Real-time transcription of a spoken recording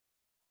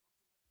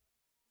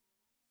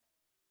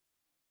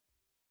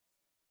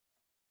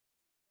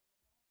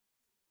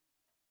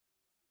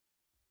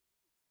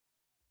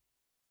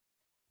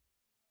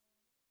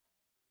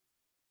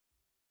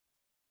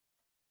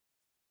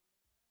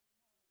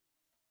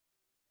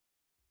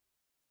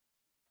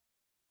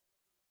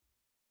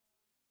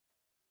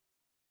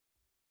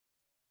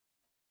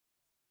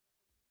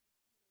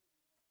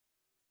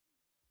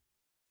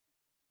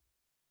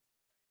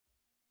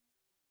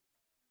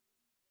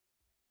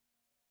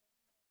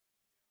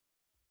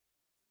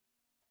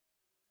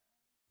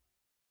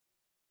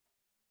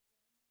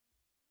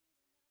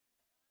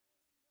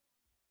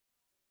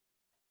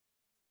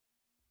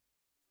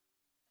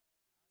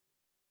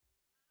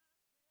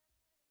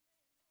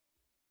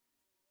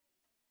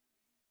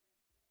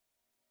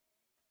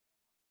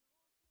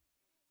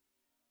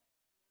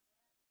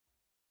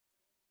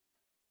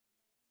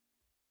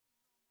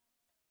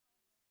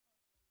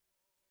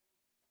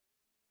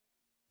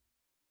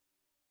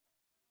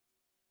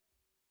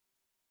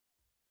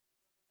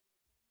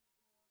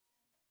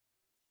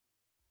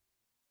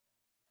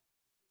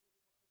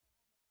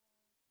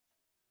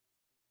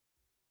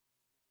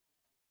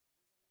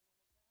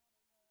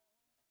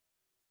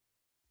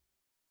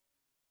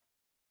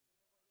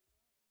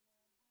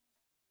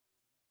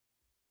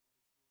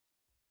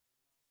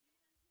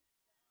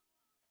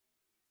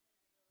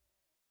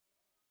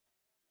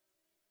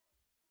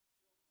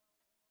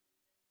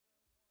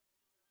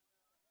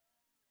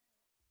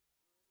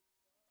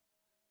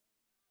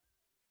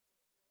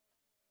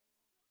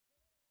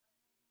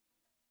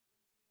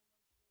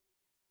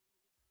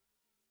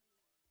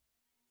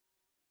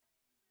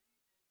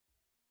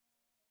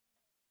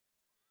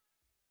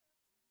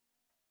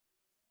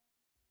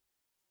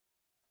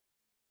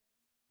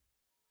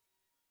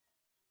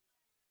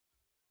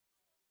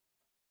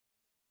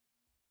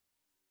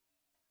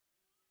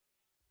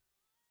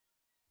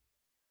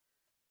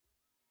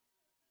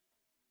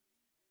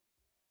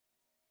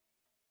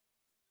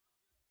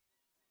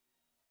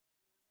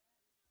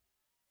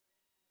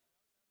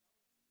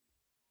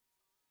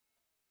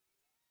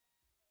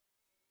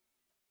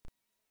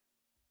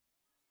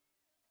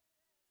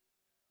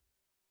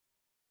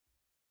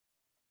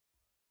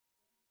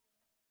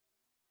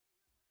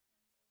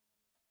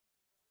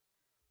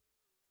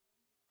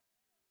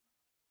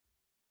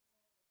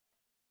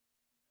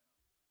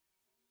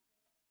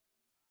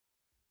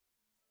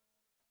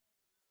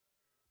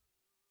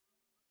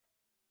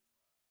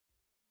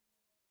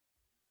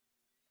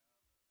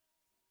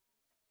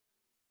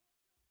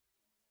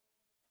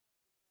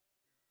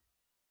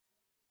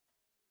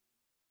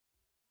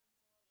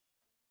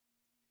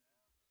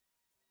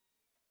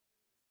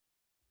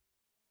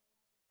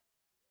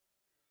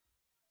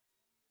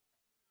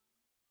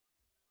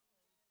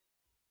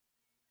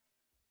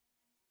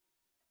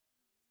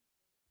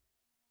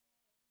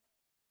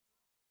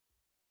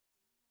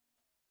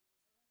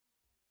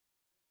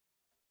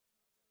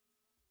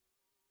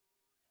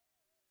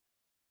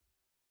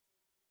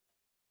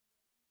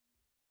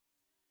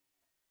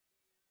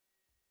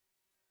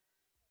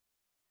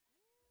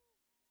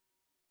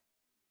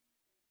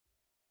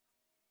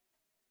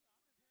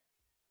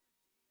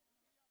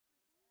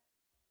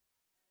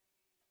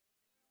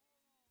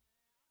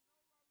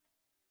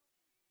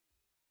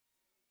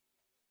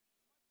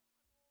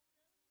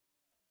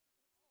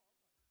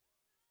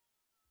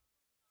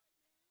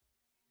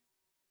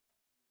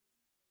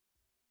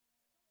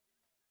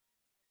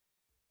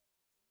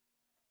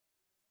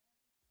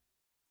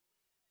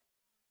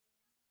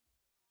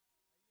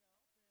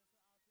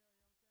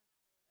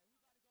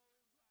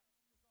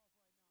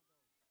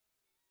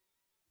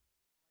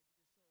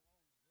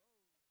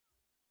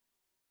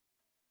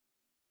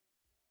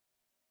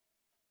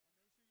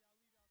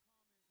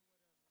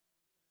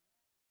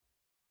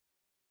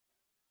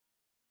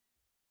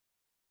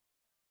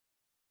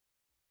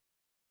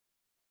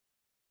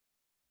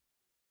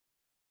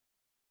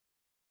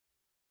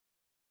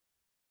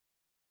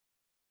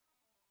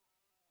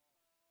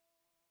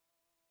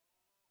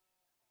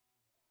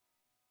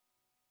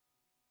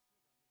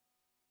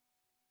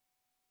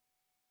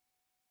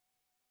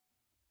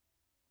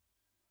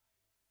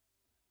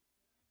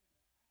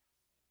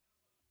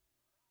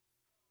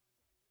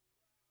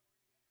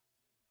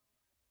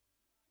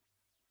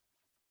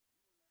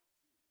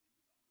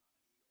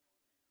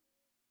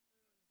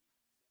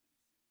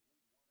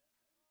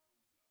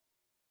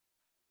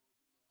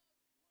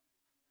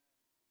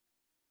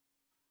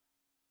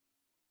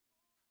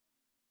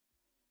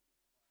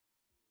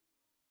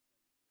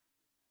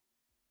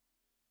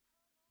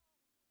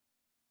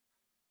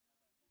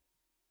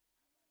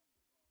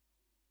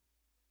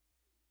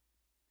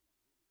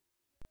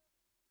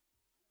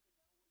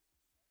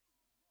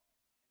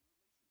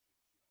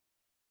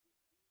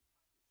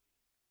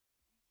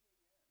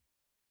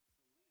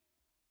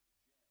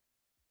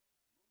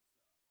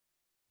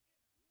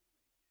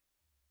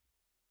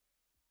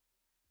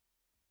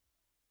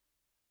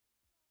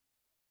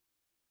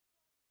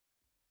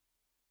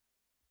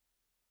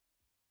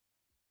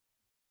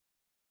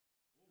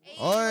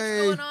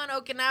Hey, what's going on,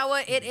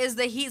 Okinawa? It is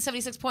the Heat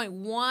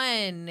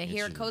 76.1.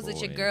 Here it goes.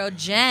 It's your girl,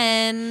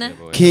 Jen.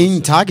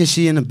 King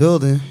Takashi in the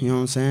building. You know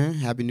what I'm saying?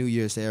 Happy New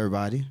Year's to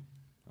everybody.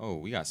 Oh,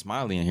 we got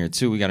Smiley in here,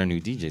 too. We got our new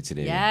DJ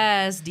today.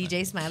 Yes,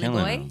 DJ Smiley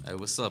Killing Boy. him. Hey,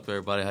 what's up,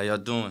 everybody? How y'all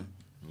doing?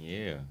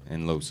 Yeah.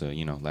 And Losa,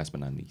 last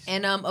but not least.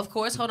 And, of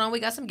course, hold on. We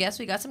got some guests.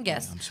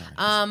 I'm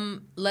sorry.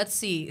 Let's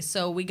see.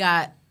 So we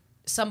got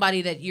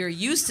somebody that you're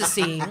used to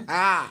seeing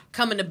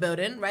come in the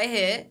building right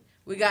here.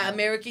 We got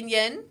American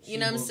Yen, you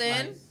know what I'm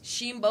saying?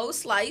 Shimbo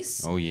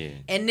Slice. Oh, yeah.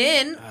 And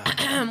then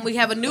we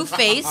have a new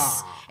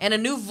face and a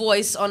new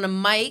voice on the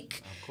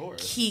mic. Of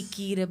course.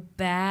 Kiki the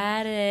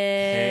baddest.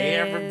 Hey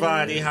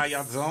everybody, how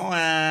y'all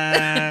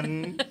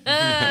doing?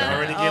 Y'all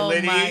ready to get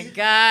litty? Oh my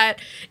God.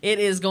 It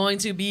is going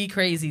to be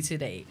crazy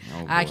today.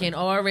 Oh, I boy. can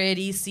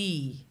already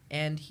see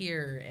and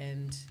hear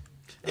and...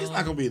 It's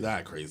not gonna be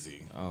that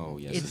crazy. Oh,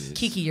 yes, It's it is.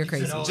 Kiki, you're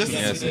crazy. Just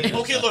Yes, it is.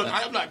 okay. Look,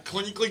 I'm not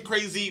clinically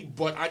crazy,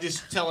 but I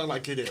just tell it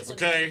like it is.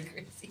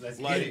 Okay,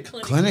 like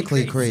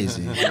Clinically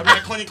crazy. I'm not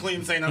clinically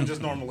insane. I'm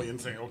just normally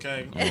insane.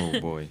 Okay. Oh,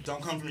 boy.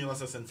 Don't come for me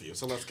unless I send for you.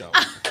 So let's go.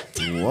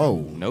 Whoa.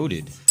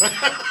 Noted.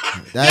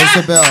 That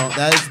is a bell.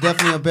 That is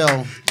definitely a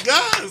bell.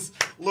 Yes.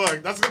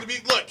 Look, that's gonna be.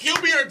 Look, he'll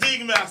be our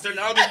ding master, and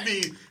I'll just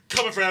be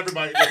coming for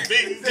everybody.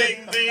 Ding,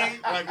 ding, ding.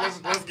 Like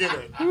let's get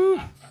it.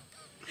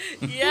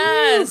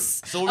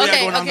 Yes. So what we got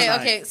going on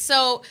tonight? Okay.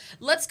 So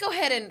let's go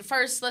ahead and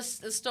first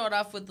let's start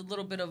off with a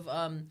little bit of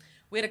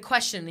we had a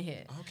question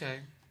here.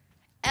 Okay.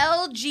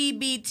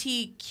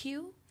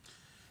 LGBTQ.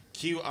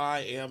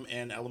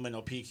 QIMN,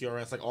 elemental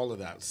PQRS, like all of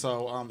that.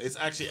 So it's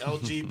actually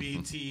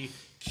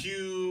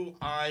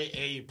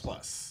LGBTQIA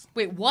plus.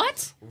 Wait,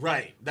 what?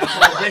 Right. That's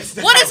what it breaks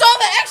down. What is all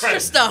the extra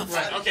Right. stuff?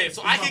 Right. Okay,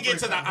 so I can get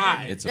to the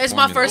I. It's, a It's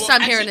my formula. first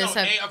time Actually, hearing no, this.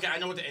 A, okay, I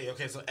know what the A.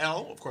 Okay, so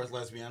L, of course,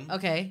 lesbian.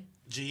 Okay.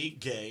 G,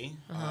 gay.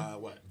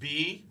 What?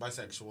 B,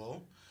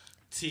 bisexual.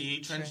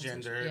 T,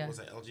 transgender. Yeah. Was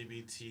that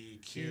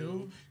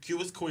LGBTQ? Q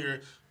is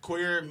queer.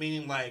 Queer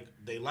meaning like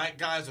they like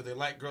guys or they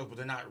like girls, but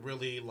they're not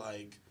really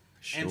like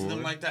into them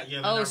Sure. like that.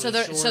 Yeah. Oh, not so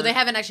really they sure. so they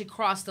haven't actually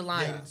crossed the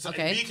line. Yeah. So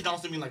Okay. B can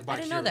also mean like I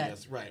didn't know that.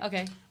 bi-curious. Right.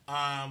 Okay.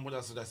 What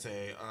else did I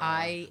say?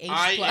 IH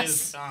I plus.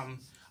 is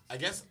I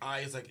guess I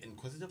is like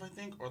inquisitive. I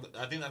think, or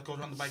I think that goes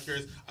around the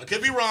bi-curious. I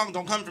could be wrong.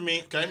 Don't come for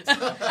me. Okay.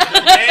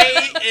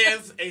 A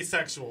is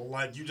asexual.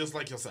 Like you just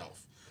like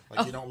yourself.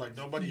 Like you don't like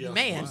nobody else.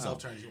 Man. Yourself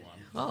turns you on.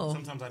 Oh.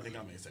 Sometimes I think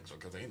I'm asexual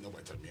because ain't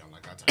nobody turn me on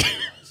like I turn you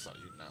on. So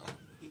you know.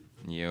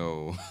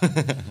 Yo.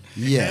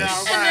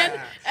 Yes. Yeah, And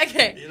then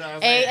okay. You know what I'm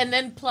A saying? and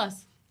then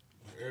plus.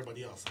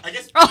 Everybody else. I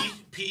guess Oh.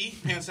 P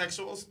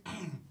pansexuals.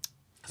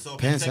 So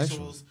Pansexual?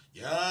 pansexuals.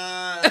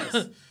 Yes.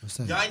 What's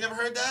that? Y'all ain't never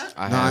heard that?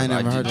 I No, I have.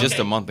 never heard just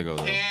that. a month ago,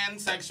 though.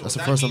 Pansexual. That's the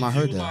That first time I means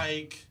heard you that.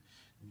 like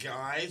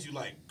guys, you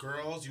like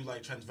girls, you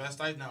like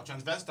transvestites. Now,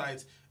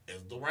 transvestites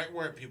is the right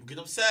word. People get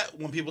upset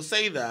when people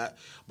say that,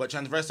 but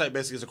transvestite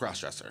basically is a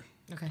crossdresser.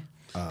 Okay.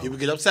 People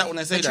get upset when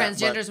they say The that.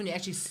 transgenders when you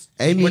actually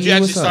Amy, But you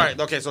actually what's up? sorry.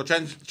 Okay, so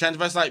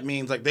transvestite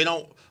means like they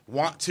don't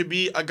want to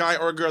be a guy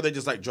or a girl. They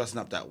just like dressing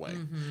up that way,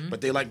 Mm-hmm. but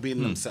they like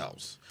being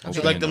themselves. So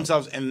Okay. like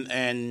themselves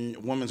and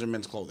women's or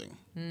men's clothing.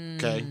 Mm.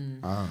 Okay,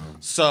 Oh.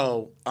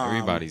 so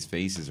Everybody's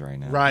faces right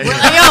now. right. Yo,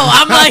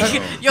 I'm like,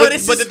 yo,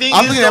 this but is the thing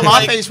I'm is, looking at though, my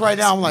like, face right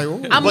now. I'm like,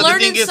 ooh. I'm But the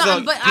learning thing is,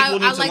 something, but I people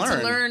need to like to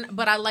learn. learn,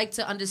 but I like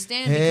to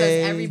understand Hey.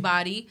 because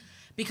everybody,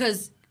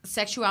 because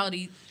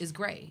sexuality is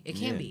gray. It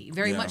can Yeah. be,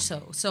 very Yeah. much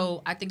so.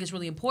 So I think it's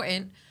really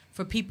important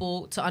for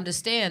people to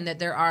understand that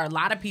there are a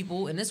lot of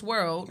people in this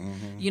world,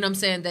 you know what I'm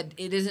saying, that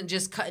it isn't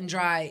just cut and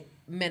dry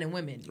men and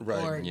women.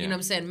 Right. Or, you Yeah. know what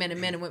I'm saying, men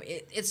and women.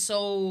 It's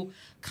so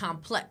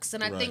complex.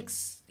 And I Right. think,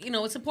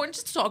 it's important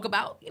just to talk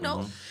about, even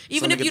So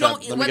if let me you get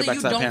don't, let me whether get back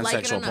you to that don't like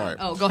it or pansexual not. part.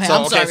 Oh, go ahead. So,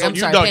 I'm okay, sorry. so I'm you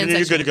sorry. know, you're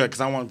Pansexual. good,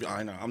 because I want to.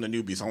 I know I'm the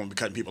newbie, so I want to be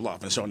cutting people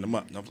off and showing them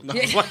up. No,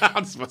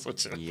 I'm just messing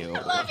with you. Yo.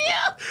 Love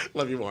you.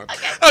 Love you more.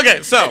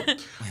 Okay, so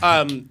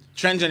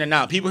transgender.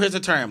 Now, people, here's a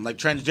term. Like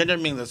transgender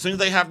means as soon as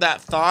they have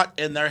that thought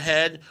in their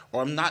head,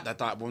 or not that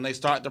thought, but when they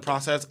start the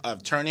process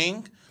of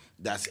turning,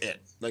 that's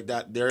it. Like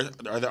that, they're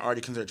already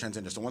considered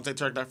transgender. So once they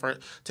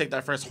take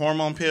that first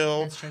hormone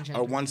pill, That's transgender.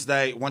 or once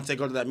they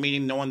go to that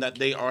meeting knowing that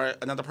they are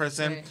another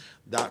person, Right.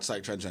 that's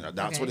like transgender.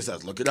 That's Okay. what it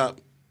says. Look it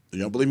up. You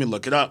don't believe me?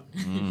 Look it up.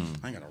 I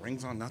ain't got no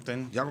rings on,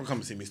 nothing. Y'all gonna come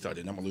and see me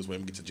study, and I'm gonna lose weight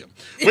and get to the gym.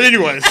 But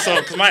anyway,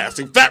 so because my ass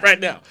too fat right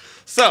now.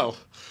 So,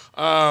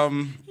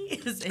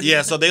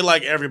 yeah. So they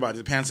like everybody,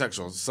 the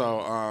pansexuals.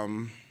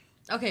 So,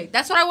 Okay,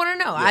 that's what I want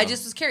to know. I Yeah.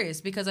 just was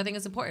curious because I think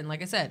it's important.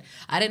 Like I said,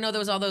 I didn't know there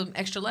was all the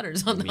extra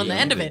letters on the Me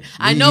end of either. it.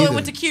 I know it either.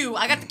 went to Q.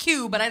 I got the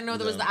Q, but I didn't know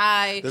there was the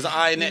I. there's an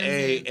I and You an know what I'm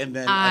A, saying? and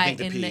then I think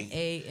the and P. the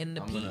A and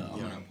the I'm P.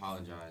 gonna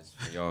apologize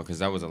for y'all because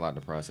that was a lot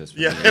to process. For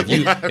Yeah,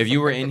 me. it was. If you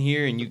were in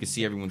here and you could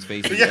see everyone's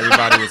faces,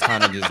 everybody was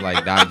kind of just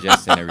like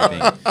digesting everything.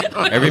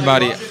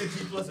 Everybody,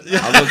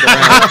 I looked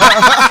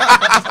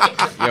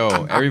around.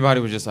 Yo,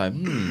 everybody was just like,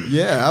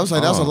 Yeah, I was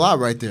like, that's a Oh. lot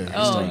right there.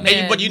 Oh, And-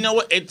 man. but you know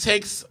what? It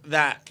takes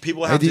that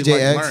people Hey, have to DJ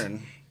like, X.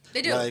 learn.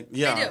 They do. Like,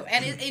 yeah. They do.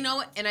 And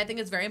and I think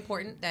it's very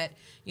important that,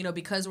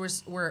 because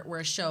we're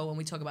a show and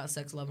we talk about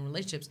sex, love, and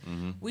relationships,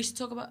 we should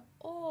talk about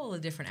all all the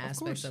different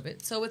aspects of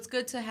it. So it's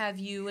good to have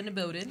you in the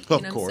building. You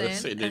Of know course, what I'm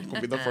saying? it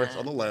didn't be the first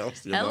on the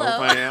list. You know Hello.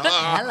 what I'm saying?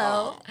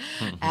 Hello.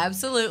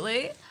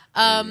 Absolutely.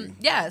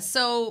 Yeah,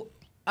 so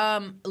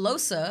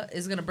Losa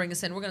is going to bring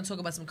us in. We're going to talk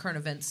about some current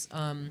events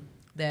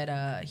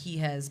that he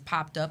has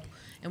popped up,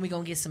 and we're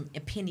going to get some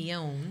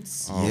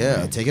opinions.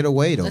 Yeah, take it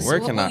away though. Let's Where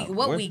see can I-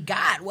 what where- we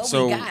got.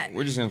 So we got.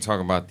 we're just going to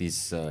talk about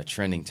this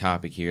trending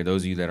topic here.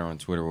 Those of you that are on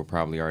Twitter will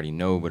probably already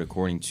know, but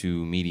according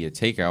to Media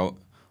Takeout,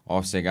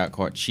 Offset got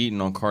caught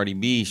cheating on Cardi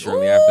B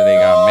shortly after they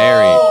got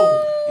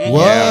married.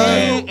 What?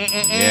 Yeah, man.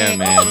 Yeah,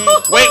 man.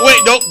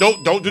 Wait, don't do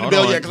the Hold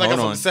bill on, yet because I got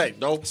hold something to say.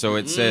 Nope. So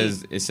it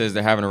says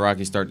they're having a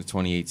rocky start to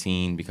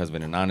 2018 because of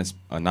an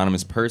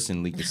anonymous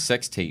person leaked a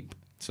sex tape.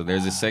 So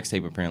there's a sex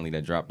tape apparently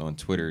that dropped on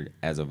Twitter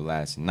as of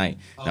last night.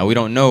 Now we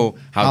don't know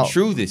how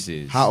true this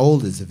is. How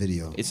old is the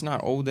video? It's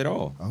not old at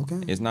all.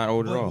 Okay. It's not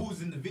old at all.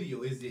 Who's in the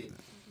video? Is it?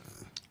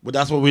 But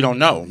that's what we don't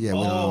know. Yeah, we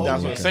don't know.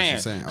 That's what I'm Okay, saying.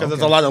 that's what Because you're there's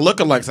saying. a lot of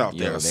lookalikes out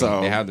Yeah, there.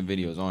 So they have the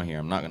videos on here.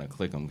 I'm not gonna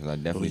click them because I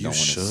definitely You don't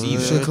want to should. see You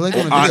them. should click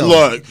on the video.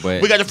 look,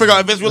 But- we got to figure out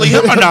if it's really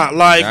him or not.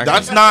 Like, Exactly.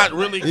 that's not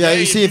really. Yeah, gay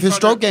you see if his you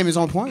stroke tryna- game is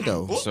on point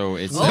though. So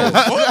it's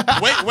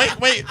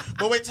Wait.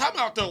 But wait, time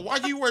out though. Why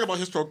are you worried about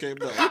his stroke game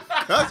though?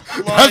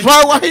 That's probably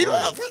why he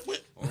left.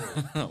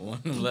 One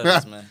of the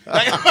letters, man.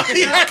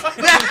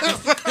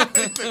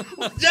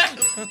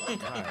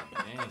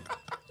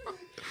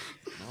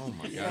 oh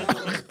my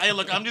god. Hey,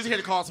 look, I'm just here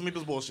to call some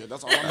people's bullshit.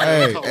 That's all I'm Hey,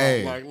 here to tell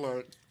hey. them. Like,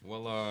 look.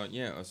 Well,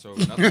 yeah. So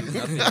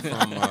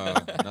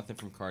nothing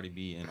from Cardi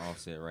B and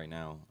Offset right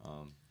now.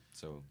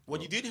 So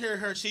Well, you did hear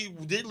her. She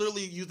did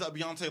literally use that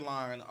Beyonce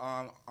line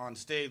on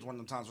stage one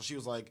of the times where she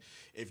was like,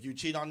 "If you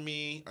cheat on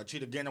me or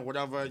cheat again or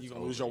whatever, you're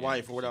gonna lose your yeah,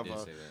 wife or she whatever." did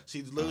say that.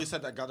 She literally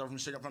said that. Got that from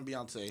straight up from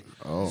Beyonce.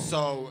 Oh.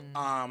 So,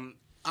 I'm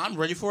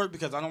ready for it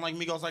because I don't like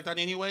Migos like that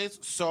anyways.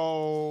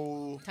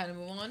 So Time to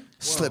move on.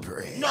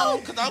 Slippery. no,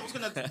 because I was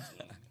gonna.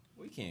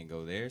 we can't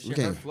go there. We Her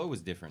can't. flow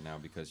is different now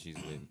because she's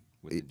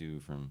with the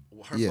dude from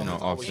Her Yeah. phone No,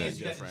 is always Offset.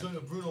 You got to different. join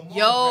with Bruno Mars.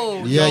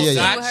 Yo, Yeah, yo, yeah, yeah.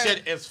 That her,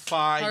 shit is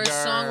fire. her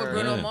song with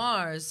Bruno Yeah.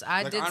 Mars.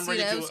 I Like, did I'm see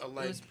ready that. to, It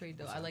like- was pretty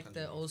dope. I like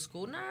the old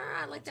school. Nah,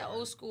 I like that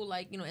old school,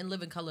 like, in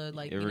Living Color,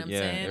 like, It, you know what I'm yeah,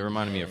 saying? it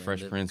reminded me of Fresh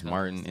Living Prince, Colour.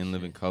 Martin, In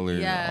Living Color,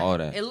 Yeah, all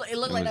that. It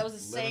looked like that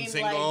was the Living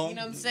same, like, Single. you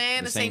know what I'm saying?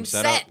 The The same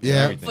same set. setup, Yeah.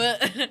 everything.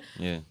 But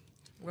Yeah.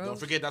 Don't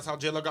forget, that's how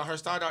J-Lo got her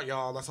start out,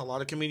 y'all. That's a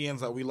lot of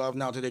comedians that we love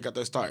now today got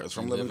their starts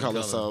from Living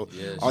Color. So,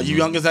 Yeah, all you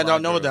she's youngins that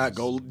don't know fire that,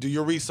 girls. go do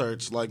your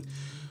research. Like,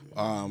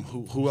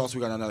 who else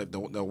we got on that? The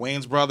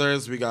Wayans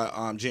brothers. We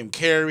got Jim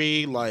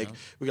Carrey. Like,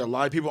 we got a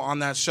lot of people on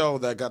that show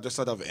that got their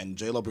start of. And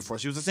J-Lo, before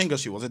she was a singer,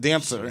 she was a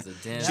dancer. was a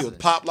dancer. She was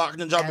pop locking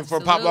and dropping before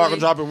pop lock and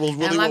dropping was And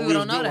really a lot what of we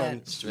people was don't know doing.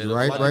 that. Straight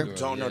Right, up right. girl,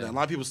 Don't know yeah. that. A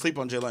lot of people sleep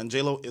on J-Lo, and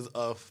J-Lo is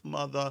a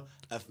mother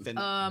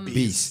effing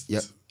Beast.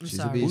 Yep. She's a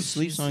sorry. Who beast.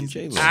 sleeps on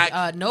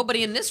J-Lo?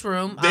 nobody in this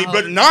room. They I hope-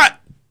 better not.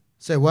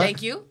 Say what?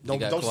 Thank you. Don't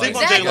got sleep on quiet.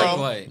 Exactly. J-Lo.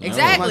 Quiet. No.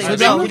 Exactly. When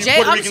No, you Jay,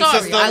 Puerto I'm Rican sorry.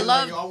 sister- I Like,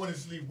 love, y'all want to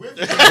sleep with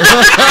me.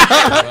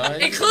 Right?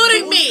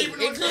 including me,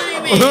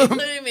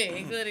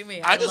 including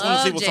me. I just want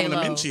to see love what some of the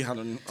J-Lo. men she had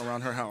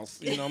around her house.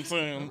 You know what I'm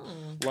saying?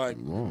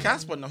 Like,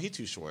 Casper, no, he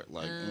too short.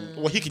 Like,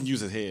 well, he can use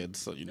his head,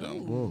 so you know.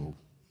 Whoa.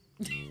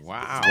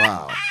 Wow.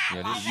 Wow.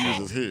 Yeah, this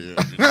Use his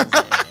head.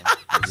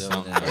 Yo,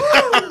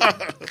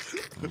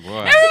 boy.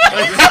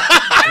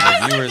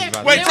 The viewers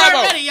about Wait, They to- time weren't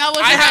out. ready. Y'all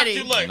wasn't I have ready.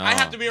 to look. No. I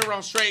have to be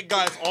around straight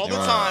guys all the They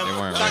weren't- time. they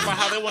weren't Talking ready. about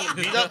how they want to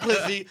beat up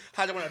pussy,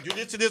 how they want to do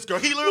this to this girl.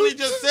 He literally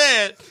just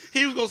said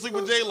he was gonna sleep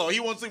with J Lo. He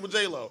won't sleep with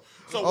J Lo.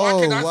 So why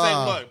Oh, can I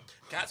wow. say, look,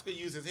 Cats could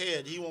use his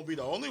head. He won't be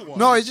the only one.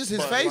 No, it's just his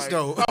But, face like,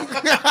 though.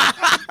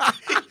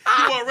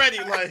 You already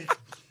like,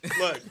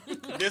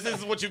 look, this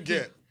is what you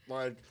get.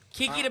 Like,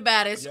 Kiki the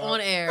baddest Yeah.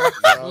 on air,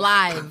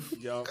 live,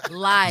 yo.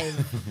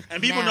 live.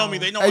 And people Now. know me.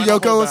 They know. Hey, I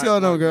don't Yoko, hold what's back.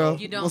 going on, Like, girl?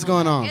 You don't What's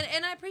hold going back. on?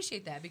 And I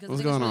appreciate that because What's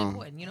I think it's going really on?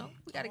 important. You know,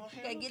 we gotta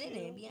get in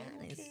there and be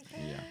honest.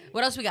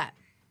 What else we got?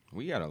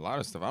 We got a lot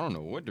of stuff. I don't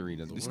know what to read.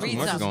 There's too Read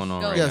much something. going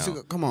on Go. right Yeah, now.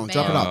 so, come on, Bam.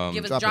 drop it out.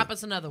 Give us, Drop drop it.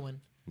 us another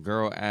one.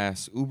 Girl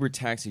asks Uber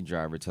taxi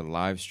driver to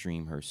live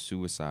stream her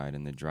suicide,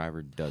 and the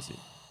driver does it.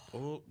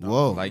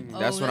 Whoa. Like Oh,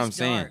 that's what I'm that's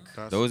saying. dark.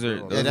 That's Those are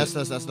real. those Yeah,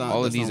 are- that's not. all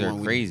of that's these not are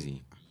one we-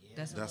 crazy.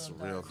 That's real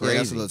real dark. Yeah, that's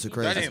Crazy. a little too That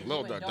crazy. ain't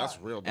little dark. That's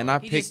real dark. And I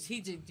He picked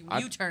just I-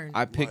 U-turned.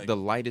 I picked Like- the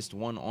lightest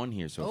one on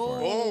here so far.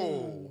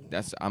 Oh.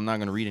 That's I'm not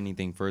gonna read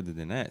anything further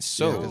than that. Yeah,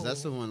 So 'cause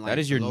that's the one. Like, that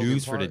is your Logan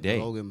news for Paul- today.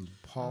 Logan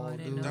Paul. I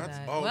didn't dude. know That's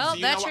that. oh, Well,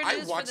 see, that's you know your what?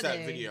 news I for watched the that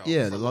day. video.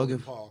 Yeah, for the Logan-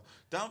 Paul.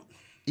 That,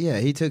 Yeah,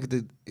 he took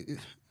the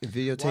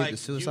videotaped like, the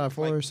suicide you,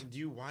 force. Like, do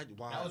you why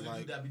That was a like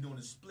dude that be doing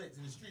the splits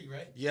in the street,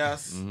 right?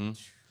 yes. Mhm.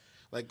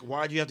 Like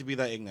why do you have to be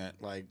that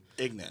ignorant? Like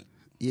ignorant.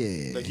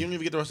 Yeah, Like you don't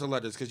even get the rest of the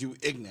letters because you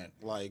ignorant.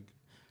 Like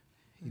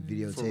he for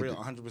videotaped real, it.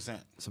 100%.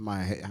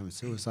 Somebody having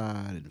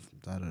suicide and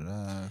da da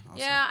da.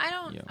 Yeah, I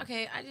don't. Yeah.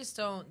 Okay, I just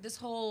don't. This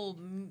whole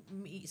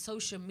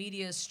social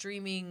media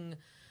streaming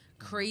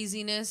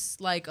craziness,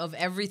 like of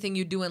everything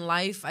you do in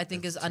life, I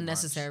think is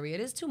unnecessary. It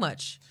is too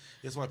much.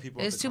 That's why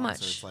people. It at is the too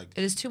concerts, much. Like,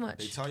 It is too They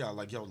much. tell y'all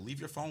like, yo, leave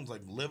your phones.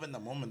 Like live in the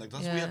moment. Like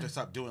that's what we Yeah. have to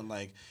stop doing.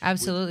 Like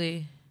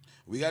Absolutely.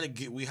 We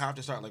have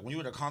to start like when you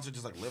at a concert,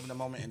 just like live in the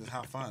moment and just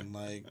have fun.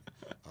 Like,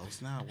 oh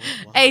snap!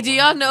 Hey, do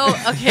y'all know?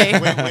 Okay,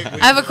 wait,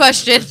 I have a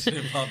question.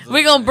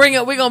 We're gonna bring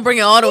it. We're gonna bring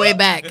it all the way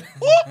back.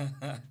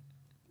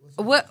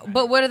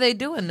 What are they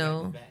doing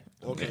though?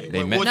 Okay,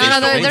 They met- No,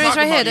 there is talk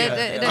right here. about-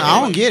 They- I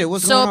don't get it.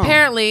 What's So going on?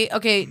 apparently,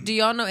 okay, do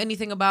y'all know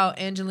anything about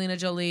Angelina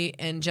Jolie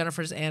and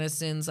Jennifer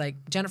Aniston's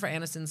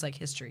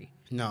history?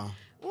 No.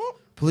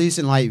 Police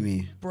enlighten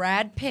me.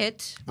 Brad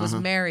Pitt was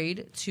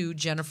married to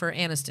Jennifer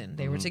Aniston.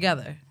 They were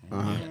together.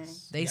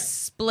 They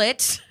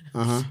split,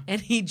 and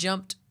he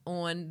jumped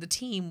on the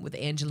team with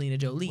Angelina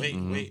Jolie.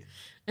 Wait.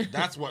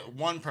 That's what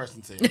one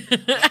person said.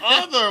 The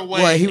other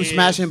way. What, he was is-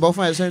 smashing both of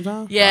them at the same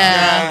time?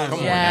 Yeah, Come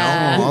on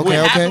yeah. Oh, What okay,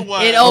 happened okay.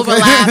 was- It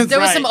overlapped. There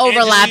was some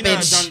Angelina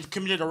overlappage. done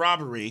committed a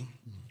robbery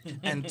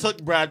and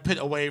took Brad Pitt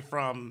away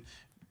from.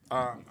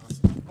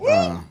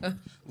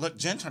 Look,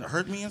 Jen trying to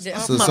hurt me and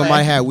stuff. So My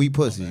somebody bad. had weak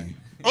pussy.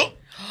 Oh,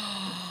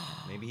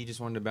 Maybe he just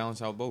wanted to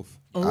balance out both,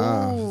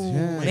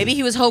 yeah. Maybe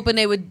he was hoping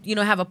they would,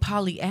 have a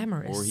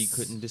polyamorous or he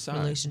couldn't decide.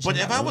 relationship. but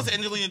if I was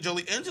Angelina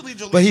Jolie.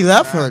 But he was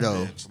left a her, bad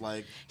though. bitch.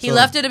 Like, he so-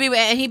 left her to be with,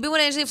 and he'd been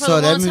with Angelina for So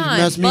a long that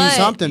time. must mean but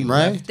something,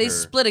 right? They her-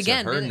 split to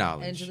again. her didn't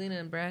knowledge. Angelina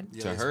and Brad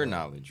To her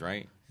knowledge,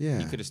 right? Yeah.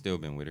 He could have still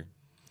been with her.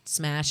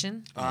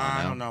 smashing.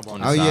 I don't know about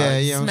On that. the Oh, yeah, side.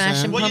 yeah. I'm Smashing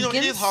saying. Well, it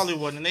pumpkins? is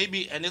Hollywood, and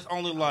and it's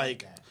only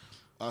like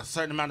a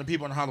certain amount of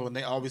people in Hollywood. And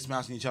they always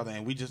smashing each other,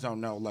 and we just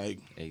don't know. Like,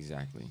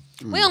 Exactly.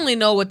 We only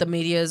know what the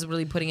media is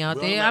really putting out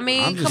there. I mean,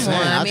 I'm come just saying.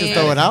 on. I I mean, just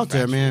throw it out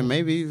there, man.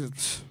 Maybe.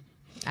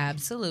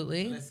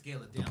 absolutely. Let's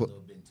scale it down a little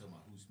bit and talk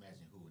about who's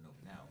smashing who and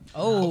open out.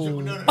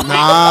 Oh,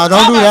 Nah,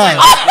 don't do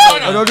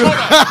that. Don't do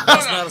that.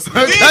 That's not a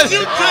smash. did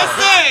you just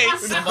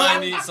say?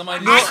 Somebody needs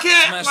I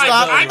can't, smash like,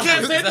 that I button.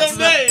 can't say That's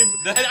no not- names,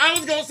 and I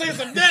was gonna say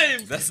some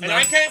names, That's and not-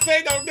 I can't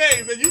say no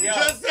names, and you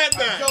just said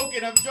that.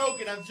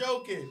 I'm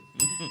joking.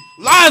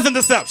 Lies and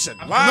deception.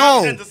 Lies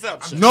No. and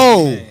deception.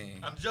 No.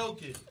 I'm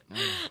joking.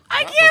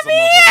 I can't be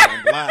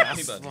here. He about to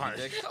get that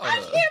caught I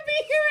up. can't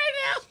be here right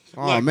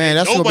now. Oh, Look, man.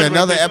 That's going to be nobody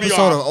another ripped me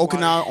episode of off.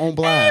 Okinawa on Hey, we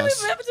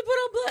Blast. have to put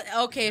on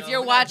blood. Okay, if No, you're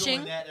we're not doing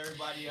watching, that,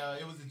 everybody,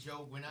 it was a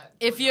joke. We're not.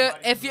 if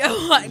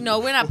you're no,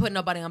 we're not putting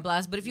nobody on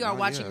blast. But if you are Not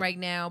watching yet. right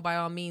now, by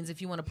all means,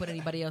 if you want to put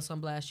anybody else on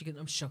blast, you can.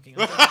 I'm joking.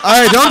 All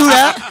right, don't do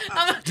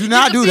that. Do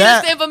not do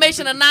that. This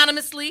information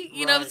anonymously.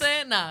 You know what I'm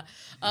saying? Nah.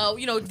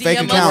 DM Fake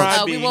us.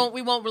 accounts.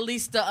 We won't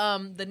release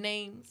the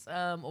names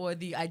or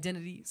the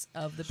identities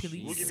of the We'll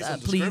give police. you some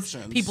Please,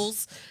 descriptions.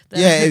 peoples.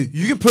 Yeah,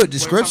 you can put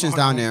descriptions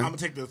down there. I'm gonna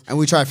take this. And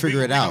we try to figure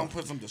we it gonna out.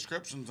 put some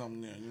descriptions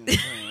on there. You know what I'm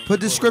saying? Put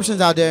descriptions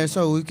out there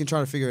so we can try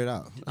to figure it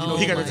out. You know,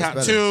 he got a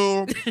That's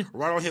tattoo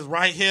right on his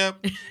right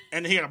hip,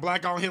 and he got a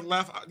black on his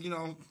left.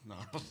 No.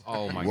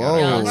 Oh my Whoa.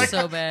 god. Y'all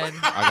so bad.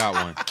 I got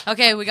one.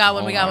 Okay, we got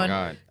one. Oh we got my one.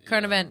 God.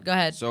 Current event. Go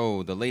ahead.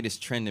 So the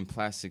latest trend in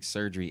plastic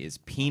surgery is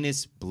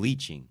penis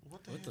bleaching.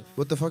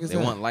 What the fuck is They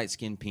that? want light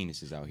skinned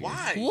penises out here.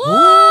 Why?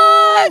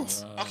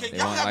 What? Okay, They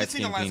y'all want haven't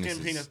seen a light-skinned light skin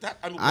penises. penis. That,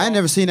 I ain't well,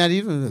 never seen that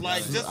either.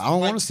 Like, just, I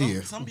don't like, want to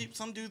see some, it.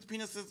 Some dudes'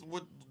 penises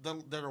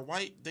that are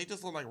white, they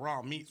just look like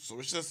raw meat. So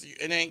it's just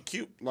it ain't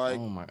cute. Like,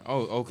 Oh my. Oh,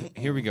 okay.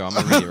 Here we go. I'm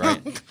gonna read it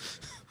right.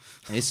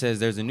 It says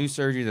there's a new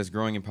surgery that's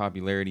growing in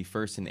popularity,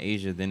 first in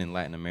Asia, then in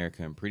Latin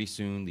America, and pretty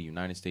soon the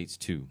United States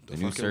too. The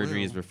new fuck it surgery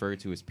will. is referred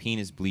to as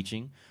penis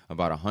bleaching.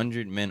 About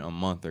 100 men a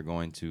month are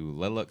going to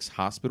Lelux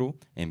Hospital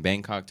in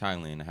Bangkok,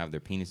 Thailand, to have their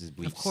penises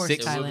bleached. Of course,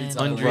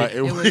 Thailand. Right,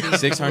 it would be.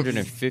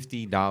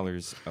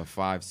 $650 a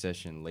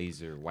 5-session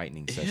laser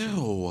whitening session.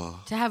 Ew.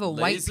 To have a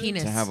white Laser?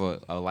 penis. To have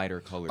a lighter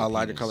color. A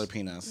lighter penis. color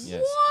penis.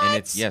 Yes, and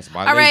it's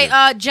by All laser.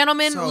 right,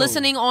 gentlemen, So-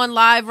 listening on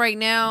live right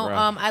now.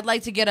 Right. I'd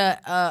like to get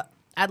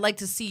I'd like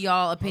to see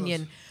y'all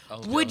opinion.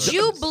 Would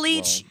you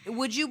bleach?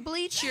 Would you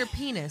bleach your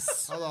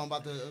penis? Hold on, I'm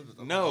about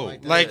to. No.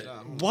 Like,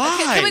 why?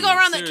 Can we go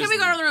around? Can we Seriously.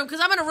 go around the room? Because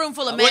I'm in a room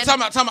full of men. Wait,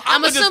 time out.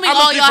 I'm assuming I'm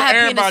all gonna y'all speak for have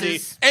everybody.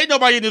 penises. Ain't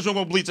nobody in this room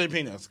gonna bleach their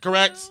penis,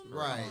 correct?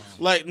 Right.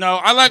 Like, no,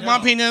 I like my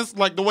penis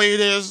like the way it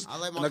is, I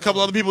like my and a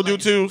couple penis other people do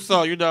like it. too.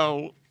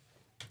 So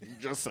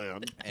just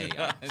saying. Hey,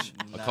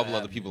 a couple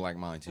other people like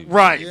mine too.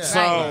 Right. Yeah.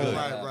 So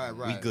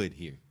Right. We good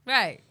here.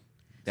 Right.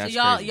 That's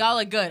so y'all crazy. y'all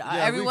are good. we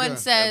Everyone good.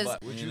 says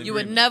Would you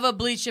would never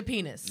bleach your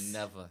penis.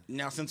 Never.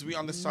 now, since we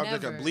on the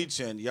subject Never. of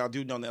bleaching, y'all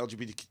do know in the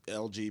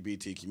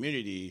LGBT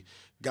community,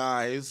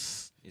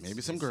 guys,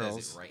 maybe some It says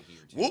girls. it right here,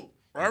 too. Whoop.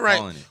 All I'm right.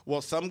 calling it.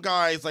 Well, some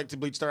guys like to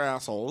bleach their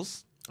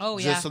assholes. Oh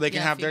just yeah. so they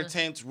can yeah, have their female-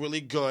 tints really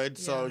good.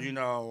 So Yeah.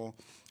 Well,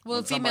 Well,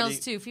 when females somebody-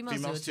 too.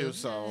 Females do it too.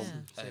 So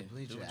Yeah. Hey,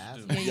 bleach do your what you ass.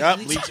 do. Yeah, you yep,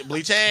 bleach-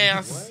 bleach your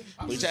ass,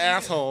 bleach your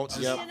asshole.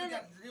 Yep.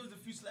 There was a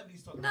few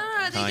celebrities talking No,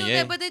 about they do Kanye.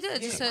 that, but they do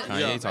it just to, Kanye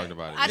Yeah. talked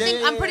about it. I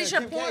think I'm pretty yeah,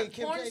 sure Kim porn, K,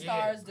 Kim porn K.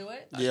 stars do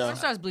it. Yeah. Porn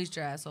stars bleach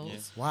their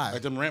assholes. Why?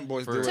 Like them rent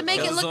boys do For- it. To make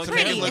it Because look on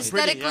pretty, camera.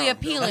 aesthetically Yeah.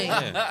 appealing.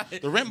 Yeah.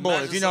 The rent boys,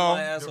 Imagine you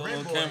somebody know, asshole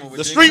on camera with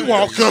the their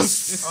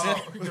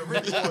streetwalkers. the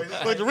Red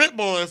Boys. Like the rent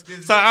boys.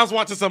 So I was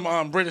watching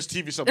some British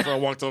TV show before I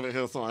walked over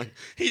here. So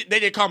they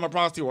didn't call him a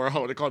prostitute or a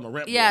hoe. They called him a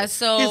rent boy. Yeah,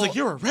 so- he's like,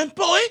 "You're a rent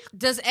boy."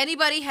 Has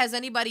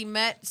anybody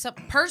met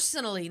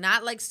personally,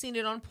 not like seen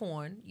it on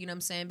porn, you know what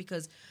I'm saying?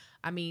 Because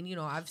I mean,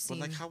 I've But seen.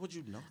 like, how would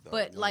you know though?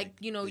 But like,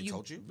 they you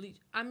told you.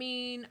 I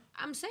mean,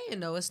 I'm saying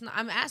though, it's not.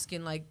 I'm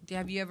asking like,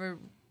 have you ever?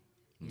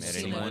 Met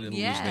seen anyone a- who's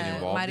yeah, been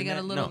involved might have in got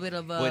that? a little No. bit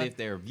of a. But if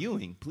they're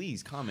viewing,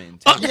 please comment.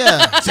 And tell me,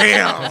 Yeah. 'cause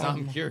Damn.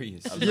 I'm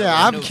curious. Yeah,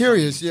 I I'm know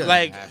curious. some Yeah.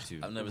 Like- have to.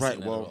 I've never Right, seen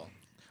that well, at all.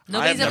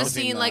 Nobody's I've ever never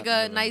seen seen like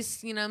that. a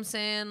nice, you know what I'm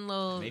saying,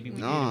 little. Maybe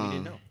we Nah.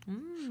 didn't know.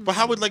 But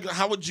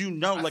how would you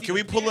know? Like, can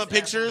we pull up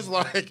pictures?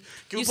 Like, can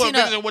we You pull up seen a-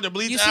 pictures of what the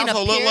bleached you seen a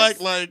asshole look Pierce?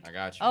 like? I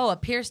got you. Oh, a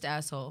pierced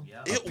asshole.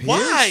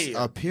 Why?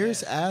 A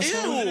Pierce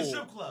asshole? It was in Ew. a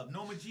strip club,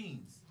 Norma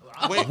Jeans.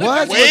 Wait,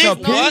 What? Wait, It was a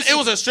what? Pierce? It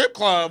was a strip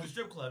club.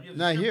 Strip club. Yeah,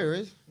 Not here,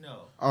 is?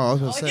 No. Oh, I was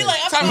gonna say.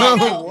 Talking No,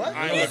 about- what?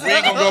 I ain't- we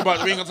ain't gonna go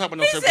about. We ain't gonna talk about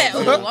no He strip said,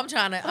 club. "Ooh,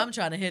 I'm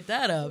trying to hit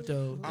that up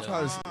though.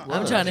 I'm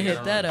I'm trying to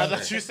hit that I up."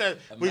 thought you said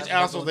bleach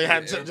assholes. They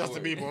had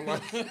Justin Bieber.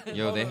 Like,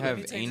 Yo, they have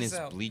me take anus this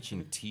out.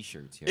 bleaching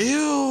T-shirts here.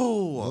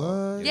 ew.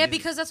 What? Yeah,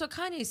 because that's what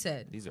Kanye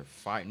said. These are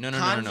fire. No.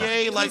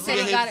 Kanye, He like, said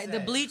he his- got it,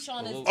 the bleach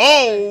on his.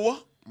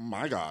 oh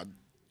my god.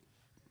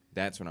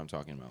 That's what I'm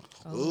talking about.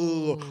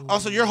 Ooh. Oh,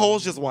 so your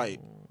hole's just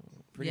white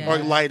Yeah. or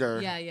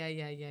lighter?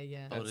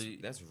 Yeah.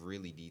 That's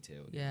really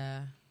detailed.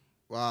 Yeah.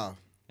 Wow.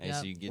 Hey, Yep.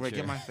 so you get Wait,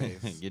 your get my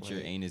face. get your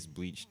Wait. anus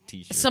bleached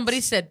T-shirt.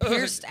 Somebody said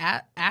pierced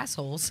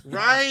assholes.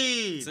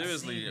 Right.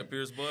 Seriously, a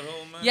Pierce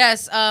butthole, man.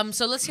 Yes.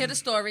 So let's hear the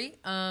story.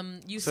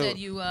 You So- said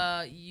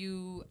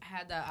you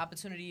had the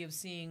opportunity of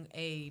seeing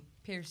a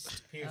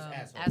pierced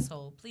asshole.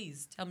 asshole.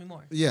 Please tell me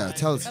more. Yeah,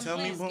 tell us. Come, Tell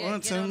me please, more,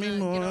 Get tell on me the-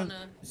 more. Get on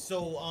the,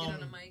 So get on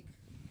the mic.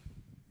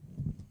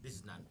 this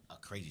is not a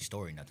crazy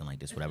story, nothing like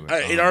this, whatever.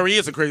 It already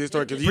is a crazy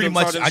story because Pretty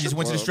much, I just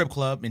went to the strip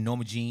club in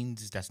Norma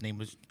Jeans. That's the name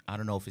was. I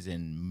don't know if it's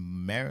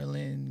in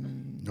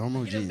Maryland.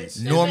 Normal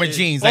jeans. Norma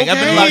Jeans. Like I've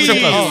been to a lot of strip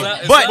Okay.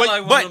 clubs, It but sound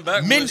like one of them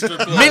but men, backwoods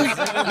strip men.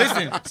 clubs.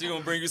 Listen, She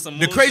gonna bring you some.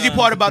 the crazy moonshine.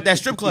 part about that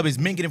strip club is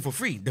men get in for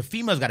free. The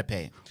females got to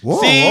pay. Whoa.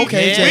 See,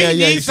 okay. we Yeah,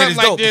 yeah, need yeah. some- Shit is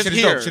like dope. this Shit is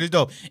here. dope. Shit is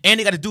dope. And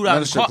they got to do that Not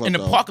in a strip club, the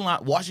though. parking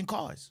lot washing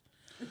cars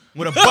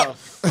with a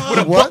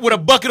What? with a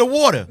bucket of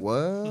water. What?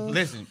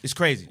 Listen, it's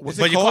crazy. What's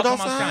but it your called car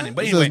come out outside? shining.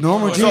 But This anyway, is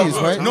Norma so- Jeans,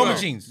 right? Norma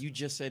Jeans. You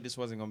just said this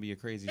wasn't gonna be a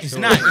crazy It's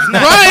story. not. It's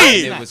not.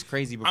 Right. It was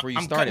crazy before you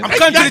I'm started. I'm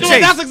cutting to the That's,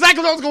 chase. that's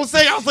exactly what I was gonna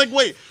say. I was like,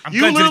 wait, I'm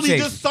you cutting to the literally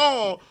chase. just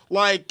saw,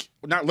 like,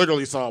 not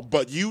literally saw,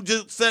 but you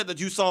just said that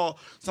you saw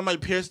somebody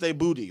pierce their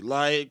booty.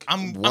 Like,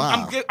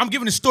 Wow. I'm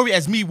giving the story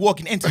as me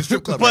walking into the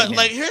strip club. but right now.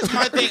 like, here's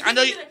my thing. I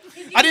know you.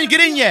 I didn't get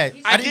in yet.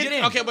 I didn't get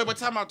in. Okay, wait, but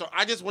time out though.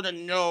 I just want to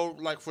know,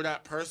 like, for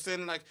that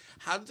person, like,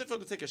 how does it feel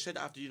to take a shit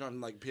after you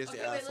done like pierce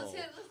the asshole?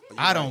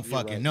 I don't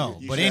fucking know.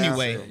 You But should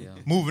anyway, ask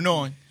her. moving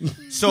on.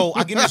 So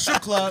I get in the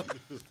strip club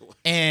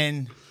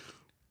and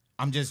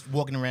I'm just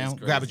walking around,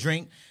 grab a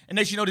drink. And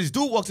next you know, this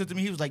dude walks up to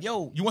me. He was like,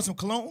 yo, you want some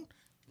cologne?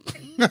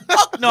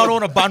 Fuck no, I don't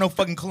want to buy no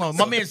fucking cologne.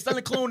 My man's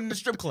selling cologne in the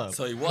strip club.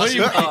 So he But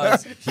washing anyway-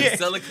 cars. He's Yeah.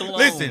 selling cologne.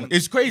 Listen,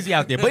 it's crazy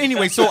out there. But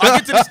anyway, so I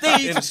get to the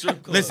In the stage.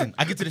 strip club. Listen,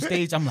 I get to the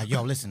stage. I'm like,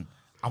 yo, listen,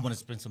 I want to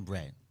spend some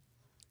bread.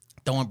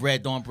 Throwing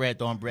bread.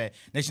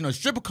 Next you know, the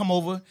stripper come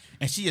over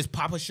and she just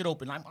pop her shit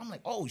open. I'm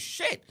like, oh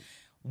shit.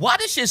 Why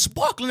this shit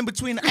sparkling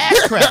between the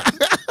ass crack?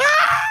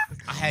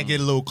 I had to get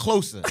a little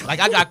closer. Like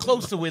I got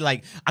closer with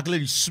like I could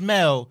literally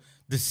smell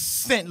the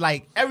scent,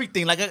 like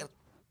everything. Like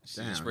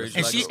Sprayed you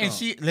and like she a and skunk.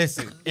 she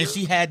listen, and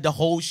she had the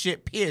whole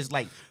shit pierced,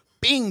 like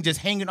bing, just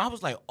hanging. I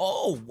was like,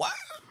 oh what?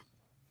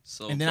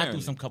 So And then I threw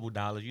apparently- some couple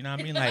dollars. You know what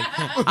I mean? Like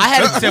I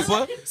had a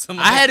tipper.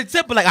 I had a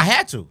tipper. Like I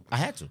had to.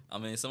 I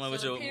mean, somebody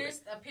with So your.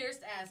 a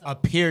pierced asshole. A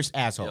pierced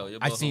Yo, asshole. your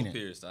I seen butthole it.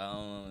 pierced. I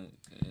don't.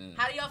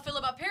 How do y'all feel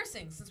about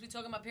piercings? Since we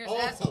talking about pierced Oh,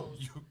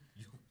 assholes.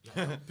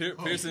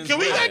 Piercings. Can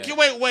we? bad.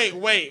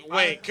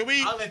 Wait. Can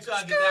we? I'll let y'all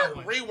get that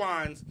one.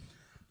 Rewind.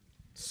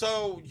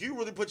 So you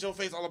really put your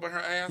face all up in her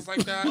ass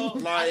like that?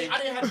 Like, I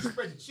didn't have to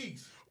spread the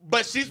cheeks,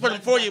 but she's putting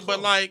it for you. But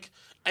like,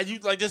 and you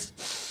like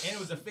just. and it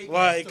was a fake.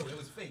 Like- too. It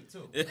was fake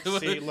too. It was-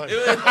 See, look. it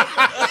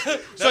was-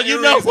 So that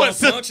you know earring's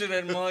what's gonna puncture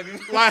that mug.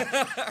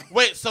 like.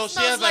 Wait. So she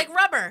Smells has like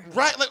rubber.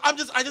 right. Like I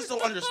just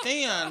don't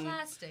understand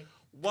Plastic.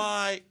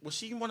 why was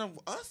she one of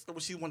us or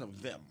was she one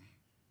of them?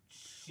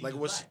 Like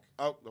was she,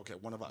 oh okay,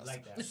 one of us.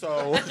 Like that.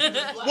 So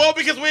well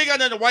because we ain't got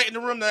nothing white in the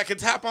room that I can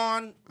tap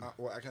on.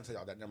 Well I can't tell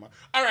y'all that. Never mind.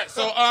 All right.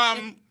 So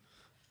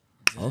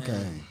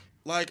Okay.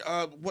 like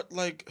what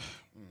like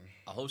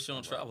I hope she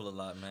don't travel a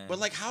lot, man. but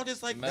like how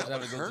does like Imagine that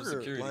would having to go through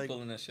hurt? security Like,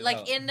 pulling that shit Like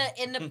out.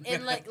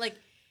 in like.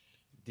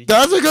 Did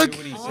That's you a good-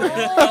 hear what he Oh,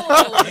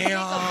 said? it's a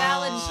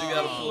valid She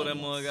gotta point. pull that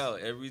mug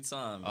out every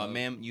time. bro.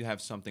 Ma'am, you have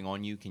something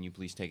on you. Can you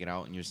please take it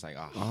out? And you're just like,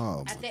 ah.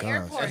 Oh At my the gosh.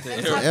 airport. At the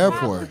That's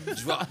airport. our problem.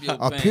 Drop your A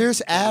pants.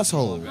 pierced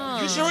asshole.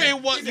 you sure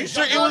it was? You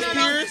sure it was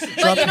pierced?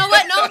 But you know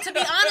what? No, to be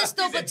honest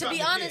though,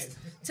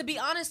 to be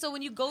honest though,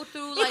 when you go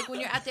through like when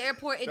you're at the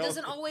airport, it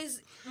doesn't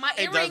always. My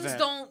It earrings doesn't.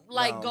 don't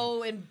like No.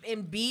 go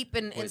and beep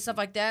and stuff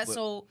like that. What-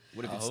 So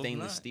What if I it's hope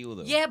stainless not. steel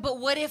though? yeah, but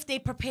what if they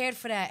prepared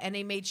for that and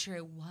they made sure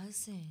it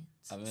wasn't?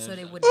 I mean, So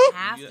they wouldn't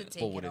have to yeah. take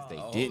But it what if off. they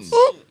Oh, didn't?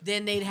 shit.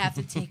 Then they'd have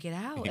to take it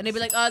out, and they'd be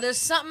like, "Oh, there's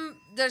something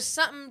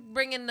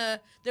bringing the."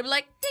 They'd be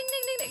like, "Ding,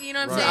 ding, ding, You know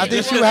what I'm Right. saying? I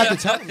think she would have to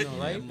tell him though,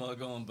 Yeah, right? mug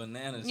going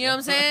bananas. You know what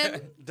I'm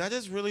saying? That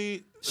is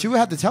really. She would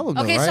have to tell him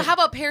though, Okay, right? so how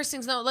about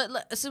piercings? No,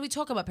 so we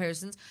talk about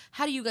piercings.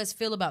 How do you guys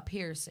feel about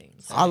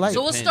piercings? I like.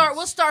 So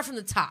we'll start from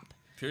the top.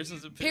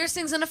 Piercings.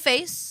 Piercings in the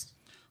face.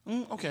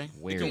 Okay.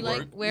 Where? You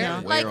like where? Yeah.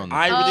 Like Where on the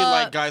I really Uh,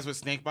 like guys with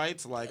snake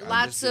bites. Like I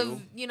lots just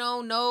of do.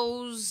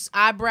 nose,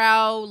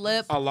 eyebrow,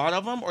 lip. A lot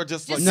of them, or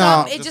just like Just No.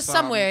 some. It's just some,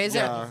 somewhere. Is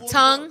yeah. there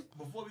tongue?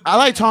 I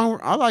like tongue.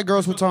 I like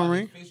girls with tongue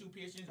ring.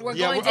 We're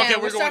Yeah, going we're- down. okay,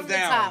 we're we're starting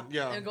going from down. the top.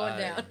 Yeah. We're going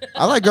down.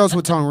 I like girls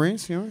with tongue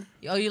rings. You know?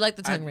 Oh, you like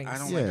the tongue I rings?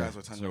 don't Yeah. like guys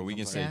with tongue So rings. we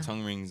can I'm say sorry. Yeah.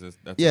 tongue rings.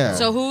 That's Yeah.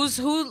 So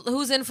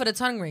who's in for the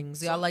tongue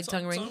rings? Y'all like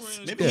tongue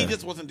rings? Maybe Yeah. he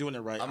just wasn't doing it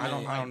right. I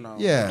don't know.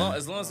 Yeah.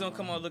 As long as they don't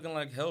come out looking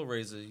like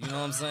Hellraiser, you know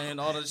what I'm saying?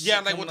 All the shit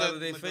Yeah, like coming with out the, of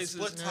their like the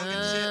faces. split tongue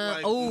and shit.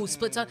 Like, Oh,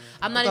 split tongue.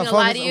 I'm not What even the gonna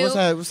lie fuck to is- you. What's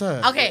that? What's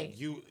that? Okay,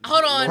 You,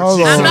 hold on.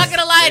 Hold I'm on. not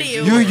gonna lie to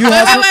you. You wait,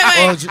 have wait, to- wait,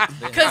 oh, wait. j-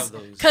 They have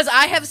those. Because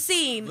I have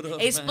seen What up, a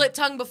man? split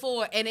tongue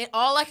before, and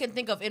all I can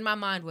think of in my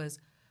mind was,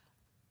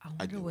 I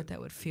wonder what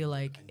that would feel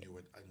like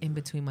in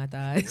between my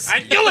thighs. I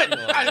knew it.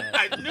 I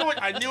knew it.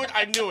 I knew it.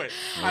 I knew it.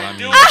 I I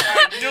knew mean- it.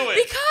 I knew it.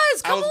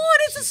 Because come was- on,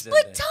 it's a She said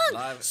split that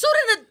tongue. live. So then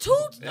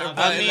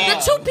I mean,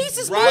 the two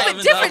pieces move right,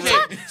 at different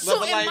right. times. So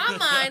But in like- my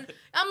mind,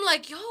 I'm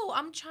like, yo,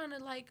 I'm trying to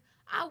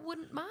I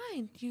wouldn't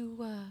mind you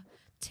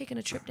taking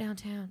a trip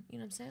downtown. You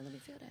know what I'm saying? Let me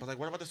feel that. But like,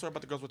 what about the story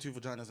about the girls with two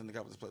vaginas and the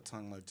guy with the split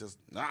tongue? Like, just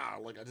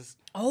like I just.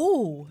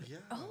 Oh, Yeah.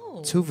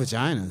 oh. Two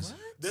vaginas.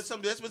 There's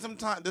been some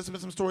time. There's been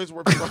some stories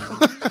where people.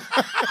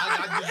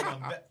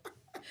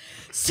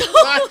 So,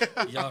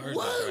 Y'all heard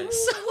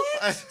that,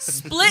 right? so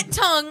split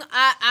tongue.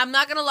 I'm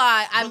not gonna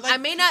lie. I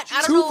may not.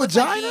 I don't Two know. If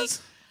I'd be-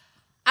 vaginas?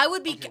 I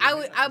would be.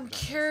 I'm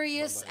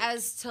curious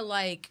as to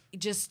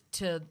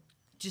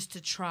just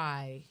to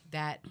try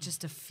that,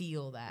 just to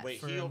feel that Wait,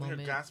 for he a over here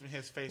moment. grasping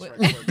his face Wait. right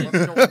quick.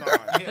 What's going on?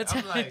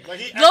 I'm like, Like,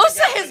 he Losa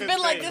actually has got been his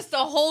like face. this the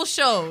whole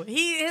show.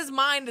 His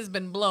mind has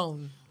been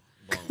blown.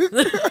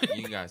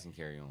 You guys can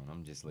carry on.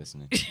 I'm just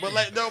listening. But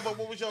like, no. But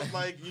what was your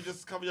like? You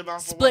just cover your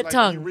mouth. For Split what? Like,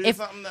 tongue. You read If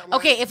something that, like,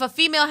 okay, if a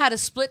female had a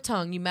split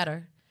tongue, you met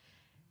her.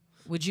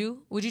 Would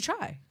you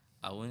try?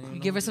 I wouldn't even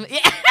Give her know. some. Yeah,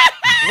 I'm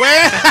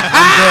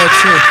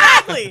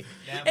dead exactly.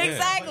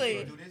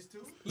 Exactly.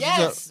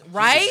 Yes.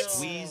 Right.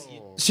 too.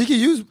 She can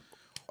use.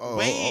 Oh,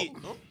 Wait.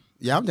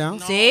 Yeah, I'm down.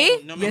 See?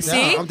 no, You no,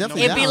 see? I'm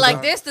definitely It'd be down, like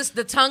bro. this,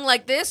 the tongue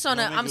like this on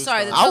a. I'm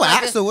sorry. The I tongue would like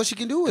ask this. her what she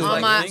can do with it.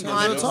 On Like,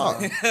 my- real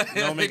talk.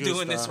 No me They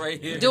doing gusta. this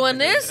right here. Doing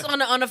this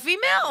on a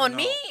female, on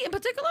me in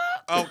particular.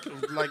 Oh,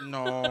 like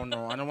no.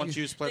 I don't want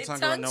you split tongue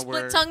going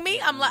nowhere. Split tongue me.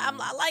 I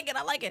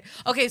like it.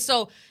 Okay,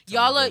 so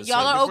y'all are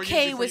Before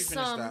okay you with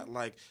finish some. that,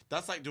 like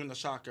that's like doing the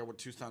shocker with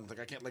two tongues.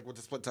 Like I can't like with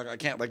the split tongue. I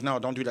can't like no.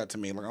 Don't do that to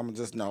me. Like I'm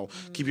just no.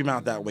 Keep your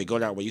mouth that way. Go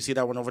that way. You see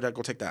that one over there?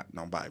 Go take that.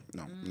 No, bye.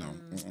 No. No.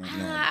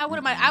 I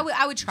wouldn't mind.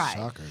 I would try.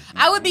 Shocker.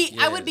 I would be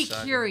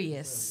shocker.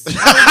 curious.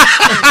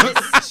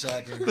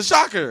 The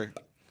shocker.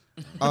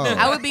 Oh,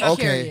 I would be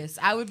okay. curious.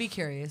 I would be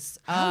curious.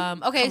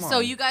 Okay, so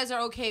you guys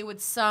are okay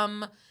with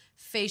some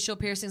facial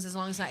piercings as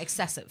long as it's not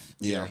excessive.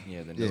 Yeah.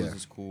 Yeah, the Yeah. nose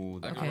is cool.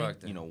 The Okay. eye-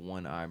 you know,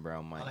 one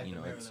eyebrow might,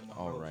 it's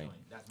all right.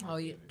 Oh,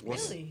 yeah.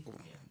 Really?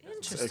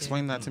 Interesting.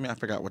 Explain that to me. I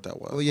forgot what that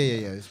was. Oh yeah.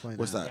 Explain.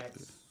 What's that?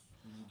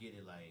 You get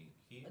it like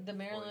here, The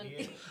Maryland.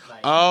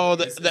 Oh,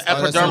 the that's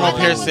epidermal the-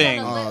 piercing.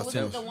 Oh, Was too.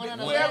 it the one on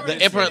the The left?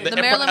 the Maryland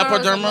Monroe's on the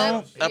epidermal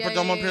left? Yeah,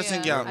 epidermal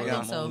piercing. Yeah, I yeah,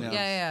 think so. yeah.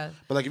 Yeah.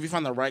 But like, if you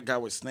find the right guy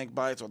with snake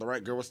bites or the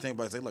right girl with snake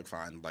bites, they look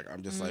fine. Like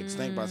I'm just like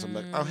snake bites. I'm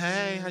like, oh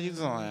hey, how you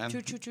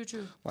doing?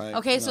 True. Like,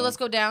 Okay, you so know. let's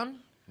go down.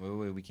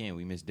 Wait, we can't.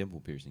 We missed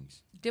dimple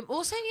piercings.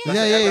 We'll say Yeah.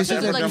 Those She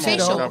are said like epidermal.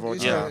 facial. Level,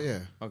 yeah. Yeah.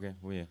 Okay,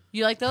 well, yeah.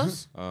 You like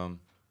those? Um,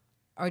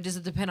 Or does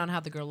it depend on how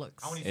the girl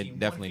looks? I only It seen one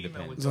definitely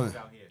female with depends.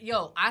 those out here.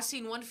 Yo, I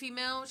seen one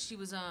female. She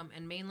was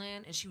in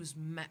mainland, and she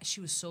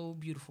was so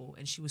beautiful,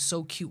 and she was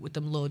so cute with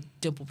them little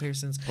dimple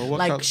piercings. But what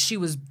Like col- she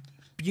was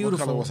What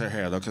beautiful. color was her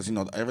hair though? Because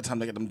every time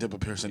they get them dimple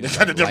piercing, they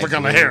got a different light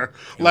color blue. hair.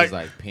 It Like, was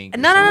like pink.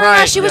 No.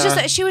 Right, She was yeah.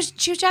 just she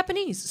was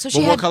Japanese. So she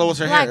but had what color was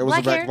her black, hair? It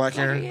was black black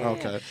hair. yeah.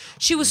 Okay.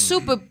 She was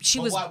super. She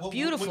But was what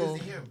beautiful.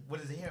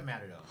 does the hair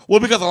matter though? Well,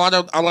 because a lot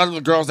of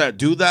the girls that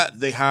do that,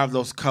 they have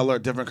those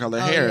different color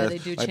Oh, hair, yeah, they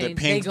do like the change.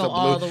 pink, They go the blue,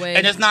 all the way.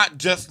 and it's not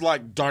just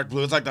like dark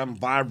blue. It's like them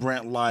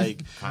vibrant,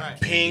 like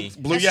pink,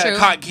 blue, That's yeah, true.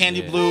 cotton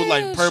candy Yeah. blue, Yeah,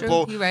 like it's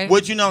purple. true. You're right.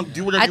 Which do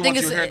whatever I you think want to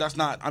it's- your hair. That's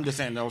not. I'm just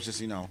saying that was just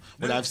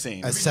what I've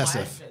seen. That's- The reason why I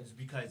Excessive. asked that is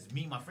because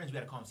me and my friends we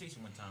had a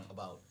conversation one time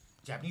about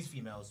Japanese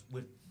females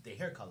with their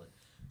hair color.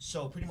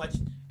 So pretty much,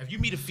 if you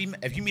meet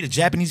a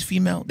Japanese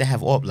female that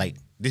have all like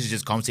this is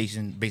just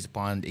conversation based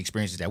upon the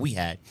experiences that we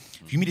had.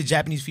 If you meet a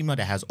Japanese female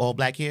that has all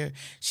black hair,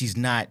 she's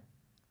not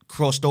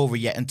crossed over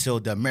yet until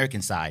the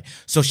American side.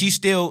 So she's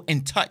still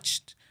in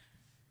touch.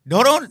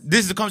 Hold on,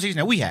 this is the conversation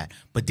that we had.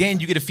 But then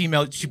you get a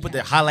female, she put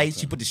the highlights,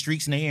 she put the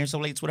streaks in her hair and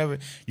stuff like that, whatever.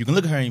 You can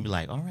look at her and be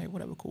like, all right,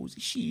 whatever, cool.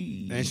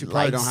 She And she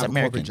probably don't likes have a corporate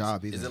Americans.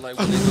 job either. Is it like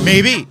when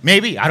they go,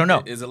 Maybe. I don't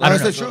know. Is it I like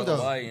don't it's know. the truth, though.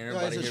 Hawaii and Yeah,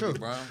 everybody it's the here be truth.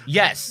 brown?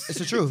 Yes. It's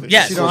the truth.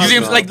 Yes, She you don't see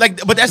have what I'm saying?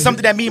 But that's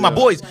something that me and my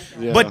boys.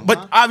 Yeah.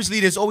 But obviously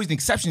there's always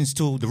exceptions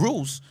to the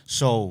rules.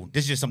 So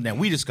this is just something that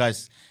we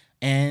discuss,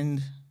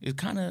 and it's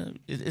kind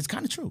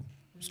of true.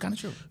 It's kind of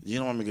true. You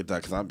don't want me to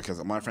get that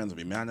because my friends will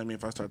be mad at me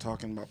if I start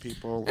talking about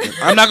people.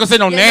 I'm not gonna say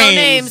no Yeah,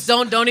 names. no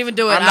names. Don't even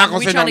do it. I'm not gonna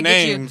we say trying no to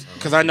get you. names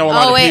because I know a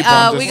lot Oh of wait, people.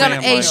 I'm we just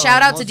got saying, a like,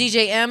 shout out to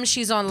DJ M.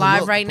 She's on live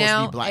look right supposed to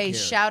be now. black A hair.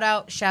 shout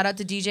out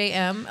to DJ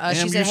M. She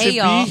Em, said, you "Hey should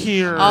y'all, be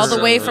here. all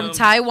the way from Um,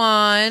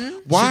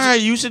 Taiwan." Why?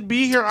 You should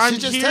be here. I'm she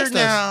just here texted us.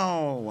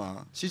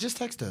 now. She just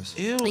texted us.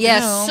 Ew,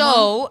 Yes. ew.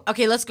 So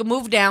okay, let's go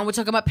move down. We're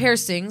talking about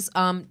piercings,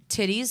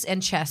 titties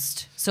and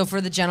chest. So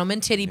for the gentlemen,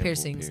 titty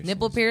piercings,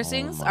 nipple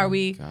piercings. Oh Are my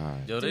we?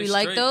 God. Yo, Do they we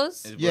like straight.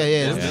 those? Yeah, yeah,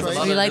 There's, that's there's, right. a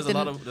lot We of, like there's, a the-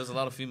 lot of, there's a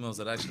lot of females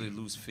that actually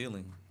lose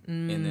feeling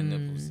in their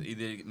nipples.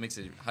 Either it makes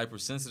it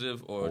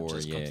hypersensitive or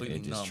just yeah, completely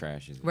it just numb.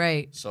 trashes it.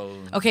 Right. So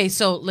Okay,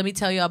 so let me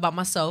tell you about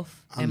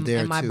myself I'm and, there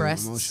and my too,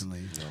 breasts. emotionally.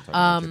 You wanna talk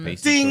about your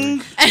pasty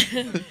Ding.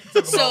 story?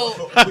 So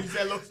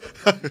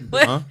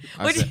what? Huh?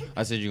 what do you-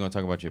 I said you're gonna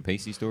talk about your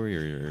pasty story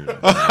or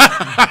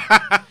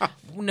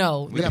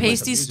No, We the gotta play pasty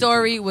some music,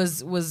 story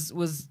was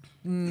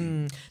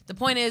the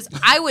point is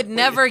I would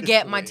never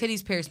get my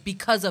titties pierced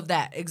because of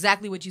that.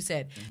 Exactly what you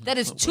said. That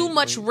is too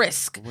much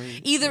risk.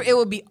 Either it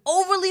would be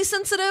overly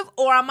sensitive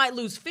or I might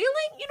lose feeling.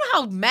 You know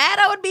how mad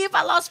I would be if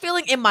I lost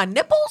feeling in my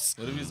nipples?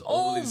 what if it's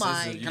Oh overly my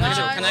sensitive? You God. get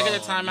your Can I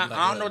get a bra, timeout? you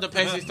I don't know what the like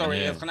pasty story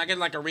Yeah. is. Can I get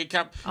like a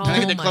recap? Oh Can I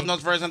get the my- Cliff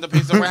Notes version of the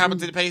pasty? What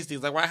happened to the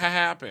pasties? Like what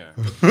happened?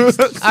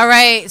 All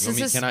right, You since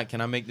want me- this,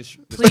 can I make this?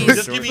 please,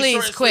 Just give me please,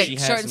 short and quick, She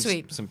short had and some,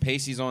 sweet. some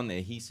pasties on. The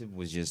adhesive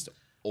was just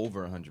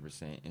over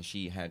 100%, and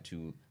she had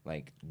to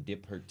like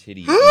dip her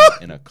titty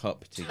in a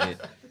cup to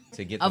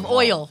get Of them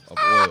oil. off,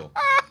 of oil.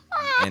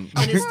 And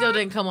And it still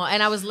didn't come on.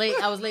 And I was late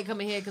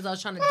coming here because I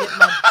was trying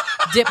to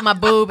dip my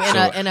boob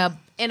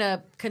in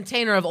a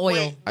container of oil.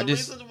 Wait, the I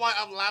just- reason why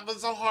I'm laughing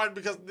so hard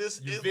because this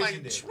is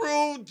like visioned it.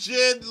 true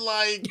Jin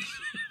like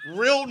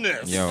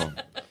realness. yo,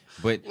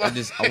 but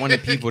I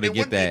wanted people to It get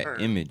would be that her.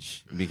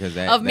 image because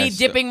Of me that's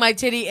dipping my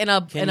titty in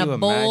a Can in you a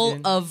bowl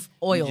imagine? of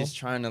oil. You just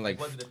trying to like.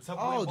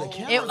 Oh, the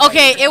camera.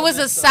 It was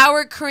a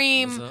sour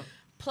cream What's up?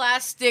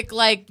 plastic,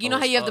 like you know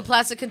how you have the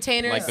plastic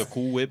containers, Like the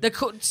Cool Whip.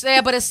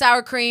 yeah, but it's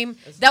sour cream.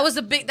 That was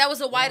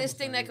the widest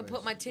thing that I could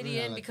put my titty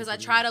in because I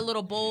tried a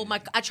little bowl.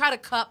 I tried a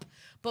cup,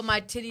 but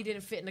my titty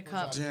didn't fit in the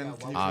cup. Jen,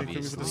 can you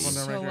Obviously. put this one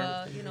down So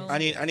right here? you know, I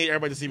need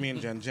everybody to see me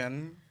and Jen.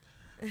 Jen,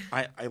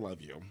 I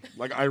love you.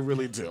 Like I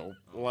really do.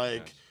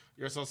 Like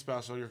you're so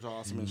special. You're so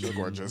awesome and you're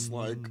gorgeous.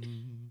 Like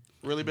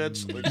really,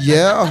 bitch. Like,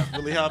 Yeah.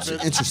 really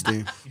happened.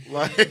 Interesting.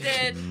 Like, it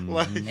did.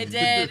 like It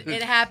did.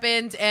 It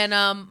happened, and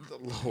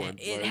Lord,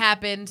 it like,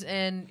 happened,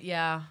 and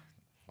yeah,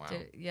 Wow.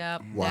 yeah,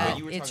 Wow. that-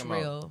 You were it's talking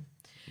about- real.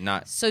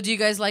 Not. So, do you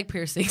guys like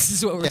piercings?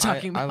 Is what we're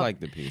talking I about. like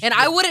the piercing. And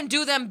I wouldn't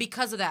do them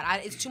because of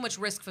that. It's too much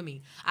risk for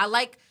me. I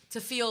like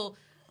to feel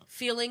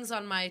feelings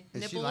on my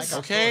And she nipples. like our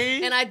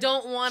okay. And I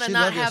don't want to She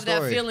not love your have that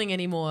story. feeling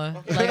anymore.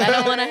 Like I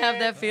don't want to have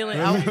that feeling.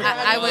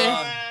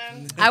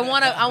 I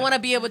want to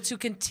be able to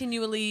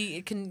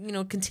continuously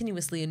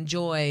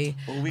enjoy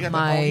Oh, we got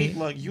my. the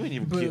look, you ain't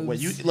even cute. Wait,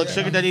 you look,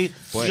 Sugar Daddy.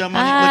 What? You got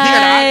money. Look, he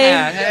got Hi.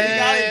 an iPad.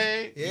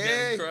 Hey.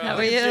 Yeah. How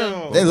are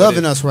you? They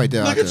loving us right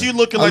there. Look out at there. you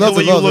looking I like the love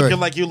way to you love her. looking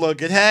like you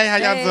looking. Hey, how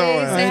y'all Hey,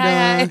 doing? say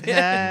hi.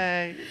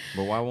 Hey.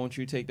 But why won't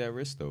you take that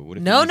risk though? What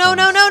if No, you no, do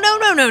no,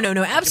 something- no,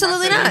 no.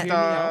 Absolutely Say,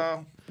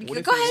 not. What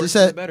if Go it ahead. She works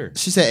said better.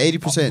 She said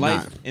 80%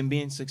 Life not. and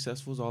being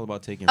successful is all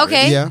about taking Okay.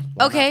 risks. Yeah.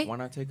 Why Okay. Not, why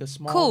not take a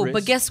small Cool, risk?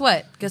 but guess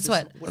what? Guess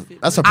what?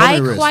 That's a I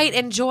permanent risk. quite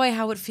enjoy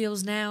how it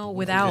feels now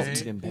without.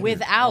 Okay.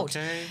 Without.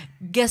 Okay.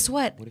 Guess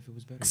what? What if it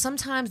was better?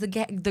 Sometimes the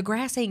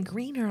grass ain't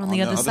greener on the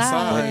the other other But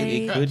side.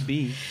 it could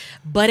be.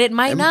 But it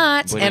might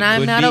not, but and it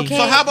I'm could not be. okay.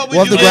 So how about we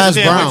What do if the this grass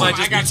then? brown? Might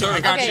just be turf.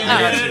 Okay,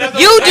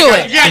 you do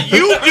it. Yeah, you do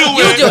You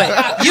it. do it.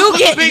 You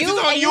get Pictures you,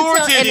 on and you your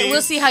tell, and titties,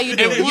 we'll see how you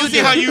do And it. we'll You see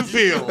do how it. you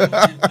feel.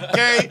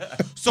 Okay?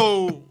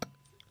 So,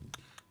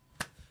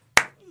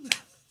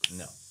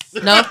 No.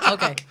 No,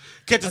 okay.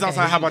 catch us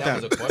outside. How about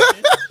That was that? a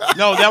question.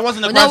 No, that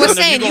wasn't a No, we're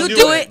question. saying gonna you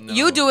do it. No.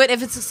 You do it.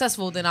 If it's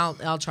successful, then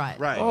I'll try it.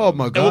 Right. Oh,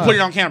 my And we'll God. put it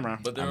on camera.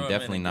 But there I'm are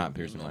definitely men not that-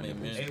 piercing my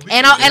nipples.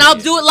 And I'll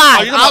do it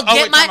live. you know I'll what? Oh,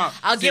 get wait, time my out.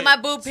 I'll See- get my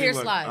boob see, pierced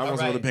look, live. I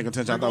wasn't really paying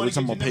attention. I thought we were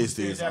talking about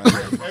pasties.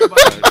 Everybody.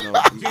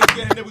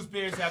 Nipple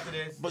spears after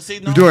this. But see,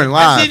 no, You're doing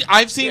live.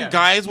 I've seen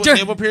guys with Sure.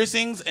 nipple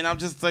piercings, and I'm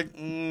just like,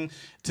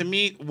 to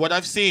me, what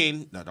I've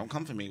seen. No, don't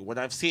come for me. What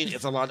I've seen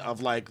is a lot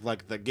of like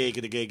the gay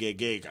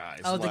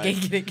guys. Oh, the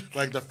like, gay.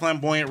 like the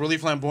flamboyant, really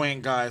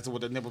flamboyant guys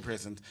with the nipple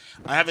piercings.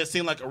 I haven't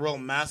seen like a real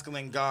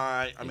masculine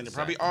guy. I mean, there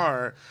probably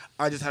are.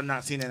 I just have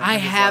not seen it. I I'm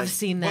just have like-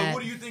 seen But that.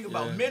 what do you think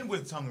about men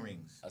with tongue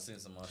rings? I seen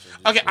some also.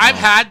 Okay, I've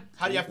had.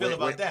 How do y'all feel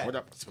about that? Hold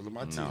up, spilling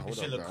my tea. No. Hold That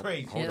shit up, look bro.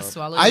 crazy. Hold Yeah, up.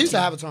 swallow I your used to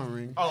tea. have a tongue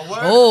ring. Oh, what?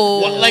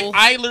 Oh, Well, like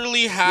I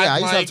literally had. Yeah, I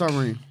used to like, have a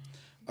tongue ring.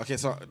 Okay,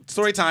 so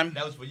story time.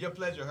 That was for your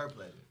pleasure or her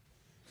pleasure?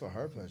 For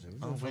her pleasure.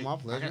 For Wait, my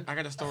pleasure. I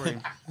got a story.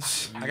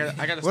 I got a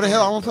What story. the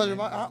hell? I want pleasure.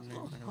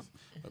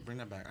 Bring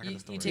that back. I got You, a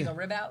story. you take a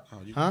rib out? Oh,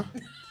 you- Huh?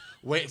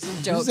 Wait.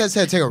 You Joke.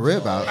 said take a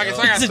rib out. Okay,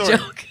 so I got It's a a story.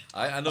 joke.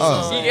 I know.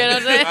 Oh. You get what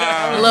I'm saying?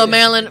 A little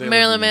Marilyn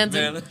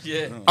Manson. Man,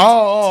 yeah.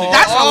 Oh,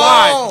 That's a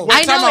lie. Wait,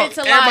 I time know out. it's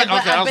a lie, Everybody- but,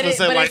 okay, I was but, gonna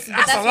say like but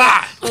that's a what-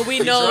 lie. But we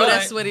know right.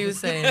 that's what he was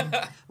saying.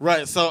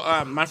 Right.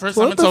 So my first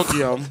time in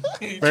Tokyo,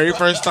 very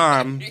first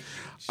time,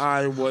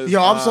 I was.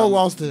 Yo, I'm so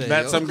lost today.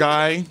 Met yo. some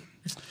guy.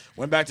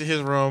 Went back to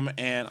his room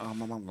and my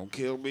mom gonna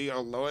kill me.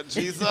 Oh Lord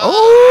Jesus.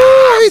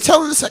 Oh, are you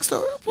telling the sex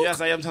story?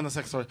 Yes, I am telling the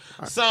sex story.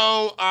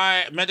 So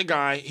I met a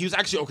guy. He was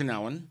actually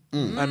Okinawan.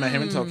 I met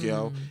him in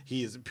Tokyo.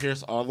 He is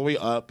pierced all the way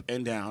up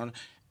and down,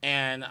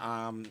 and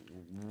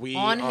we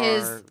On are.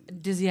 his,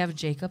 does he have a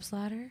Jacob's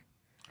ladder?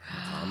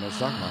 I don't know what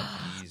you're talking about.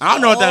 I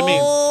don't know what that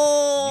means.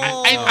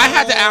 Oh. I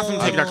had to ask him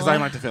to take it out because I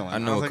didn't like the feeling. I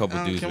know was a couple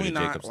like, dudes can with we a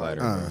not, Jacob's like-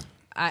 ladder. bro.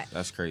 I,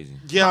 That's crazy.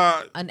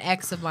 Yeah. an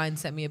ex of mine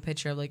sent me a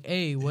picture of like,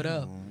 hey, what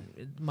up?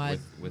 My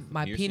With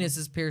my piercing? penis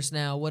is pierced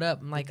now. What up?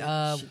 I'm like,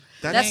 That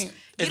that's ain't-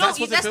 you is know, that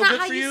supposed to that's feel not good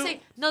how for you you? say.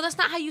 No, that's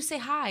not how you say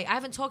hi. I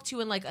haven't talked to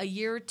you in like a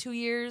year or 2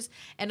 years,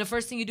 and the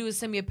first thing you do is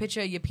send me a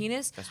picture of your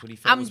penis. That's what he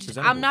felt was I'm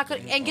presentable. not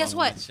gonna. And guess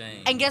what?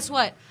 Shame. And guess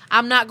what?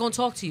 I'm not gonna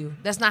talk to you.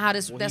 That's not how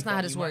this. That's he not how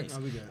thought this you works.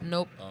 might.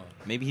 Nope.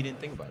 Maybe he didn't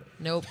think about it.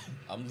 Nope.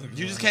 I'm looking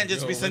You just at can't it.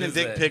 just Yo, be what sending is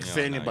dick that? pics No,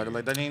 to no, anybody. you-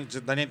 Like that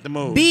ain't the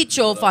move.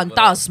 Bicho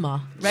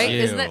fantasma, right? Ew.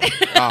 Isn't it?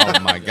 Oh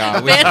my god.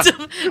 I wish-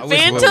 Phantom, I wish Will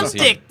phantom was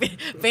here. dick,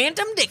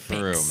 phantom dick For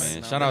real, pics.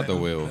 man. Shout out to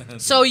Will.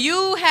 So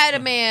you had a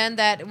man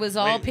that was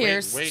all Wait,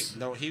 pierced. Wait,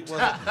 no, he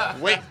wasn't.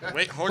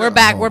 Wait, hold We're up.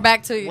 back. We're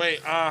back to you.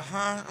 Wait,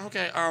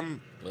 okay,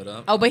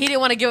 But, Oh, but he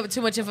didn't want to give up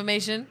too much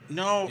information.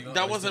 no, You gonna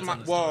that waste wasn't your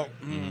my. time Well,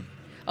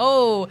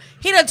 Oh,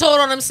 he done told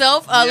on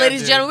himself. Yeah, Ladies and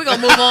dude. gentlemen, we're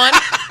gonna move on.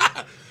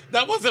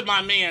 that wasn't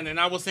my man, and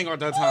I was single at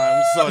that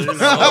time. So you know.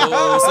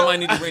 oh, somebody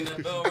need to ring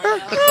that bell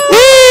right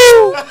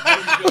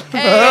now.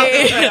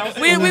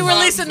 Hey, we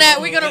releasing that.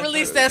 We're gonna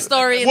release that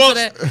story into well,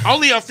 the.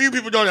 only a few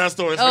people know that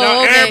story. So Oh,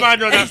 now okay.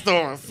 everybody know that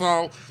story.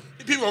 So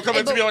people are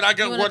coming Hey, to me when I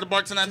get you wanna- word the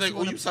box, and I think, you "Oh,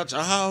 wanna- you such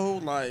a hoe!"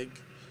 Like,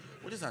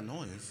 what is that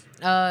noise?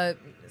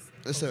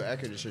 It's so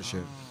accurate shit.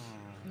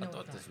 I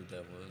thought that's what that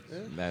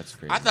was. That's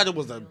crazy. I thought it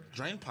was a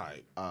drain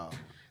pipe.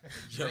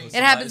 Yo,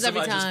 happens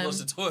every somebody time.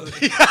 Just flushed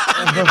the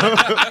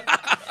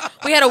toilet.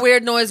 We had a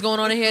weird noise going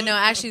on in here. No,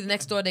 actually, the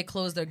next door they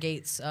closed their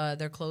gates.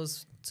 They're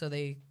closed, so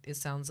it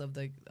sounds of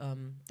their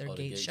the gate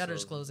gate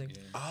shutters closing.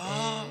 closing.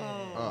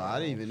 Oh, I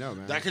didn't even know,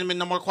 man. That could have been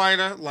no more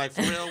quieter. Like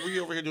for real, we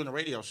over here doing a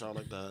radio show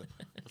like that.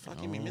 The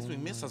fuck you mean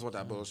miss us with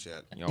that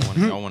bullshit? Y'all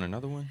want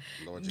another one?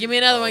 Lord Give me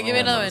another one. Give me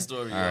Oh, another one.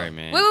 story, All yo. right,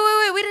 man. Wait.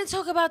 We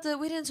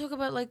didn't talk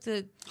about like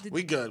the.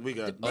 We good. You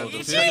But don't the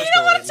want serious to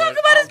talk story,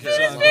 about his like,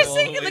 penis okay.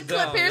 piercing and the Down,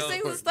 clip yo.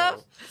 piercings and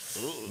stuff.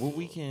 Well,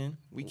 we can.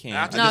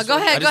 After No, this go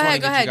one- ahead. I Go just wanna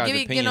ahead. get you guys' Give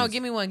me opinions.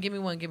 give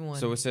me one.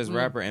 So it says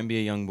rapper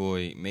NBA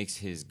YoungBoy makes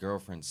his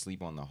girlfriend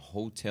sleep on the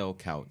hotel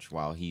couch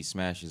while he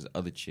smashes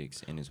other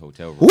chicks in his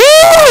hotel room. Woo!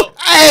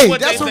 Hey, What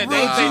that's they some said, real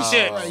they G said.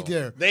 shit right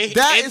there.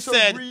 That is some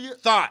said real.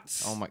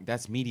 thoughts. Oh my,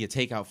 that's media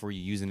takeout for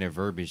you using their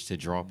verbiage to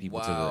draw people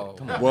Wow. to the.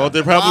 Come on. Well,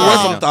 there probably Wow.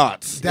 were some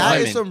thoughts. That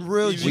Women. is some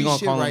real G we gonna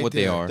shit call them right what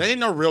there. they are. That ain't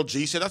no real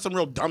G shit. That's some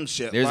real dumb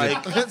shit. There's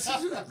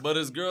like, But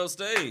his girl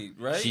stayed,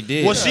 right? She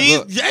did. well, she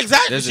Look, yeah,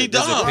 exactly. There's She a picture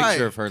does.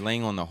 Right. of her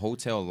laying on the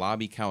hotel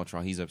lobby couch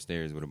while he's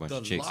upstairs with a bunch The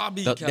of chicks.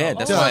 lobby Yeah, couch.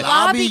 that's The why.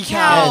 lobby Lobby couch.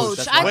 couch.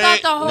 That's I why-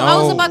 thought the whole. No. I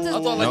was about to. I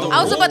thought, like, No. the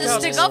I was about to whole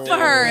stick couch up for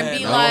her and was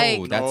be bad. like.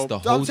 No, that's the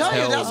I'm telling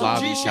you, hotel that's some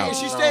lobby G shit. couch. And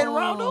she stayed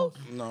around though.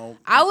 No.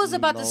 I was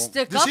about no. to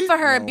stick Did up she? for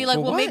her and No. be like,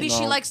 For well, what? maybe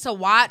she No. likes to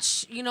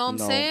watch. You know what I'm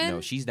No. saying?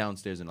 No, she's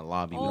downstairs in the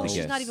lobby Oh, with the she's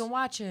guests. not even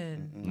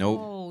watching. Nope.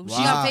 Oh, Wow.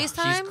 she got She's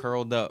FaceTime.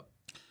 curled up.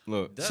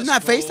 Look. That's She's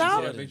not cold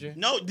FaceTime? blooded. Picture?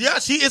 No, yeah,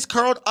 she is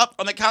curled up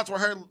on the couch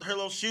with her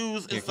little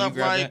shoes and Can you stuff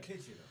grab like that?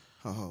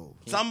 Oh.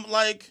 some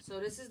like So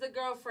this is the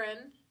girlfriend.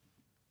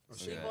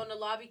 Sleep on the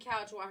lobby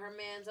couch while her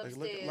man's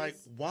upstairs. like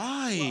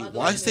why? Well,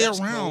 Why stay That's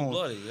around?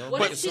 cold-blooded, yo. What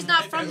but- if she's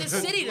not from this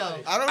city though?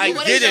 I don't I even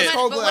get think it. it's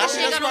But what if she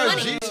ain't That's got no why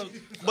money?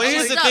 G- But here's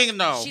She's the stuck. thing,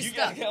 though. She's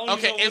stuck.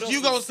 Okay, if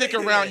you gonna stick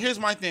around, here's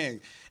my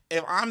thing.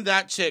 If I'm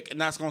that chick and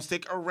that's gonna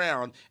stick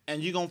around,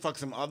 and you gonna fuck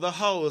some other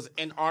hoes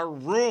in our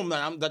room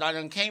that I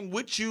done came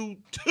with you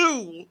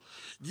to,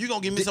 you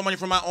gonna give me some money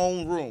from my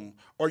own room,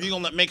 or you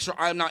gonna make sure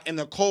I'm not in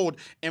the cold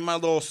in my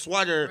little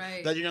sweater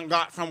Right. that you done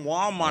got from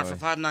Walmart for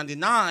Right.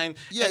 $5.99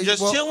 Yeah, and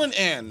just well- chilling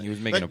in. He was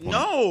making like, a point.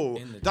 No,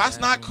 In the that's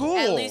not damn- cool.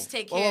 At least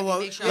take care of me.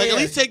 Make sure Like I'm at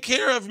Yeah. least take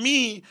care of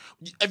me.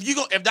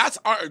 If that's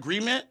our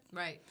agreement,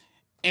 right.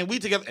 and we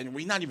together, and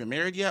we're not even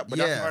married yet, but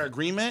that's Yeah. our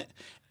agreement.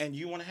 And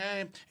you want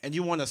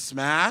to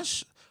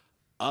smash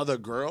other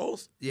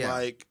girls, Yeah.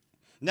 like.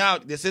 Now,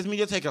 this is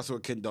media takeout, so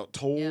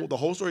Yeah. the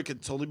whole story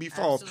could totally be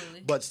false.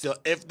 Absolutely. But still,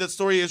 if the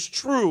story is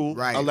true,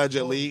 Right.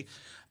 allegedly,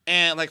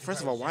 and like,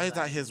 first of all, why is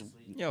that his?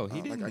 Yo,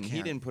 he like, I didn't. He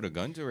can't. didn't put a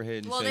gun to her head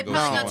and Well, say they go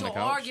probably sleep got on to the an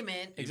couch.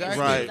 argument. Exactly. And she was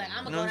Right. like, I'm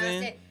You gonna know go what I'm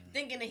downstairs,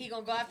 thinking that he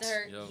gonna go after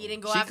her. Yo. He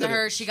didn't go She after could've-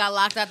 her. She got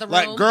locked out the room.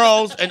 Like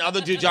girls and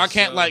other dudes, y'all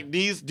can't like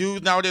these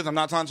dudes nowadays. I'm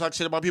not trying to talk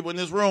shit about people in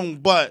this room,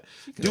 but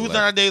dudes left.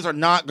 nowadays are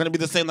not gonna be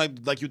the same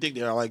like you think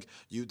they are. Like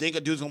you think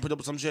a dude's gonna put up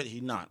with some shit,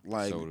 he not.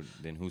 Like So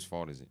then, whose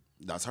fault is it?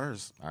 that's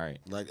hers. All right.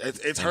 Like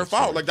it's End her of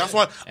fault. story. Like that's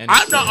why End of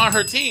I'm not story. on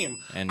her team.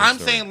 End of I'm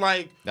story. saying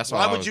like That's why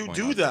all I would was you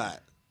pointing do out.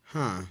 that?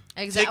 Huh.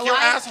 Exactly. Take your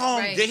ass home,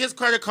 Right. get his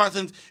credit card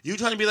since you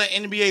trying to be like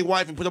NBA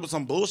wife and put up with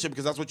some bullshit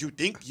because that's what you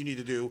think you need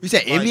to do. You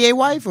said Like, NBA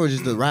wife or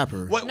just the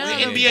rapper? What No,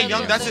 NBA no,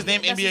 Young? no, That's no, his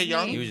name, that's NBA his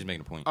Young. He name. was just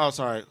making a point. Oh,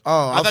 sorry.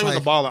 Oh, I thought he was a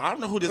like- baller. I don't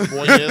know who this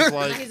boy is. No,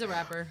 Like, he's a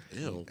rapper.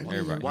 ew.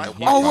 Everybody- Why- he-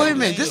 why- Oh, why- wait a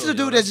minute. This is the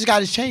dude that just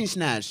got his chain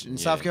snatched in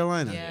South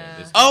Carolina.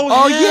 Yeah.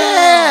 Oh,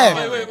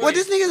 yeah. Wait. Well,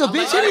 this nigga's a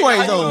bitch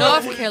anyway, though.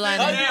 North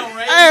Carolina.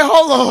 Hey,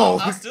 hold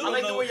on. I still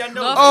don't know where y'all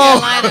North Oh.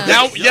 Carolina.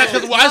 Now, yeah,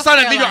 because when I North saw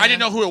that video, Carolina. I didn't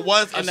know who it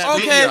was in that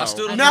Okay. video. I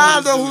still don't Nah, I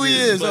know know who he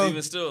is, But though.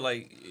 even still,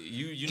 like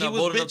you're He not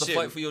was bold enough to bitching.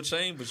 fight for your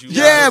chain, but you.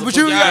 Yeah, gotta but put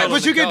you your guy on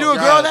but the you can do a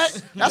couch. girl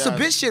Yes. that's a Yes.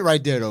 bitch shit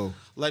right there though.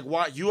 Like,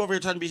 why you over here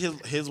trying to be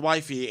his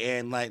wifey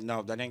and like,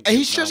 no, that ain't. And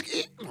he's no.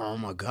 just oh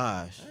my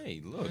gosh.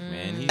 Hey, look,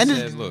 man. He And then-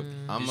 says, look,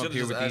 I'm You up should've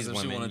here just with asked these if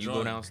she women. wanna You go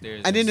join.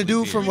 downstairs. And then the sleep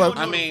dude here. from what?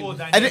 I mean,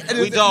 And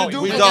we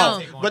don't. We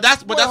don't. But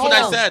that's what hold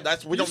I on. said.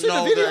 That's we You don't seen the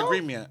know video? the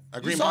agreement.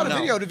 You saw the no.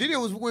 video. The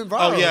video went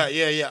viral. Oh yeah.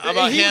 And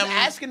About he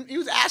him.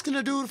 was asking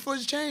the dude for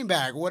his chain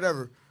back or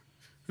whatever.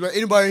 Like,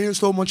 anybody here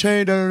stole my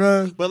chain? Da,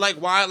 da, da. But like,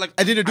 why? Like,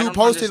 And then the I dude don't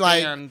posted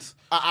like understand.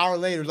 an hour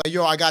later, like,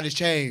 yo, I got his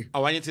chain.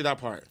 Oh, I didn't see that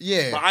part.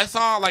 Yeah. But I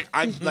saw like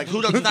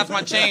who does snatch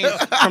my chain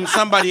from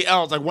somebody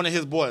else, like one of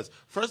his boys.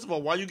 First of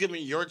all, why you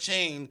giving your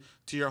chain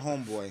to your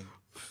homeboy?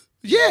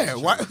 Yeah.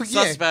 Why?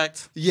 Yeah.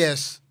 Suspect.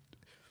 Yes.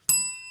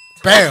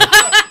 Bam.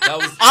 That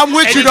was I'm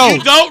with And you if though.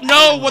 you don't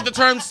know what the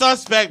term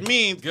suspect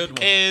means, Good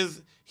one.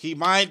 is he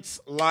might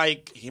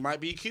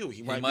be cute.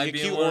 He might might be a be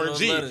Q in one or of a those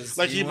G. letters.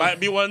 Like He he might- might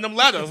be one of them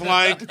letters.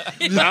 Like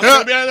that's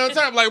gonna be another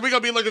term. Like we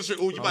gonna be looking straight.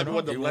 Ooh, you might be one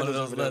of them Be one of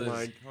letters. those over there,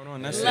 letters. like, Hold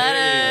on, that's it.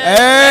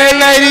 Hey,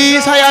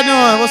 ladies, how y'all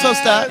doing? What's up,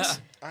 Stats?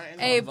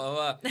 Hey,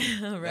 Right.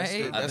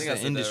 right? That's I the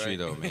said industry,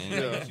 that though,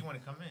 man. She want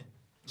to come in.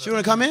 She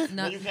wanna come in?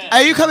 No.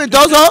 Hey, you coming,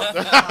 Dozo?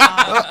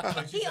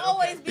 He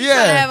always be Yeah.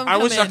 trying to have him I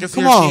come wish I in. could see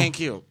Come her. on. She ain't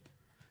cute.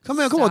 Come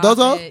on, Stop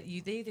Dozo. it.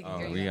 You think they can Oh,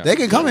 hear we you? got- They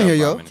can come in we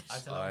here, got yo. 5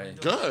 minutes. All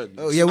right. Good.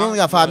 Oh yeah, we only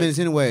got 5 minutes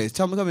anyways.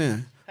 Tell them to come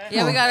in.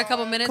 Yeah, we got a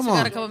couple minutes. Come We got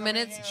on. a couple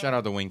minutes. Shout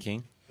out to Wing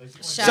King.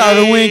 Shout out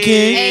to Win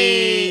King.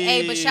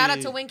 Hey, but shout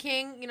out to Win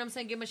King. You know what I'm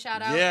saying? Give him a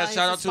shout out. Yeah, He's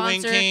shout a out to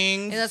Win sponsor.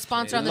 King. He's a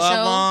sponsor on the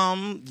Love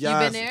show. him. You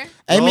Yes. been there?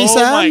 Hey, Oh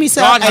Misa, my Misa.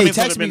 God, Hey, Misa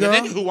text me, been there.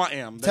 girl. They know who I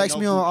am. They Text know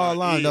me who on I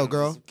line, though, is,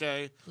 girl.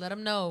 Okay. Let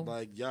him know.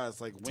 Like yes,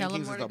 like Win Tell 'em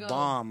Kings where is to the go.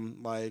 bomb.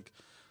 Like,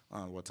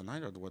 what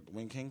tonight or what?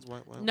 Win Kings?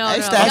 What? No, Hey,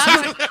 no. Stats.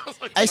 Y'all-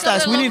 Hey, so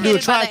Stats, they're we need to do a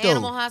located by track the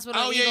Animal though.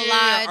 Hospital, Oh yeah, Eagle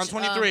yeah, Lodge, on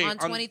 23. on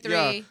 23.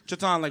 Yeah,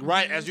 Chaton, like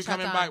right as you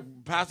coming Chaton.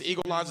 back past the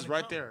Eagle Lodge is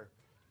right there.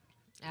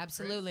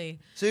 Absolutely.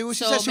 See what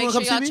she So said? She make wanna sure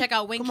come see y'all me? check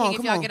out Wing Come King on, if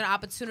come y'all on. get an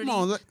opportunity.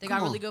 Come on, look- They got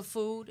come really on. good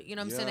food. You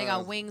know what I'm saying? They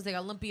got wings, they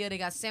got lumpia, they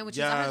got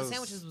sandwiches. I heard the Yes.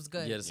 sandwiches was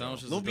good. Yeah, the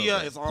sandwiches. was Lumpia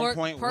dope. is on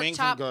point. Wings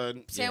chop are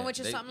good.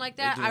 sandwiches, they- something like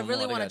they that. do I them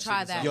really all. They want got to try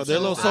chicken that. Yo, sandwiches. their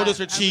little So sodas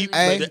I are cheap.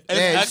 really- Hey, Like, it's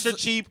yeah, extra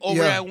cheap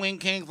over yeah. at Wing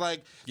Kings.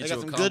 Like they Get got you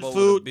a some good combo with a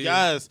food. beer.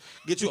 Yes,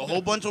 get you a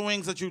whole bunch of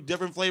wings that you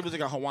different flavors. They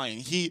got Hawaiian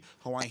heat.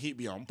 Hawaiian heat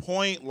be on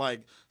point. Like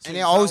And sweet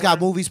they always sour.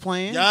 got movies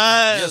playing.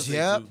 Yes, they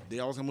Yep. do. They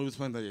always got movies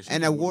playing.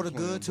 And that water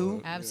good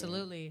too.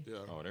 Absolutely.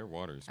 Oh, their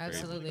water is crazy.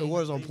 Absolutely. The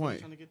water's on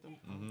point.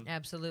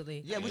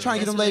 Absolutely. Yeah, we trying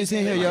to get them That's ladies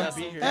in here, yo.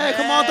 really Hey,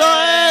 come on,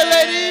 dog. Hey,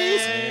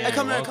 ladies. Hey,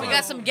 come here, We come got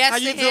here. some guests How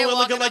you in here. doing? walking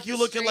Looking up like the you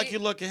looking like street.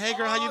 you looking. Hey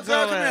girl, how you Oh,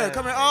 girl, doing? come here,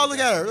 come here. Oh, look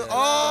at her.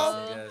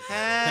 Oh, Yes.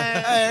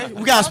 hey,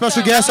 we got a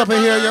special guest up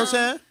in here. You know what I'm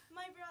saying?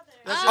 My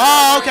brother.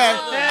 Oh, okay.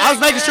 I was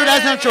making sure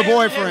that's not your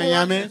boyfriend. You know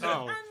what I mean?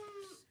 Oh,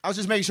 I was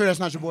just making sure that's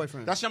not your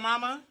boyfriend. that's your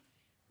mama?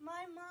 My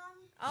mom.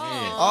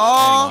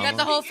 Oh. You got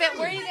the whole fit.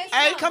 Where are you guys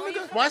Hey, from? come Where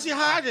here. you from? Why is she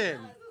hiding?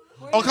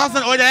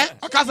 Okasan ode?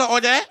 Okasan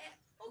ode?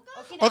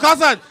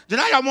 Okasan,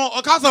 Janaya mo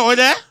Okasan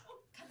ode?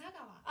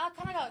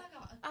 Kanagawa.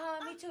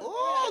 Me too.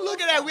 Oh, look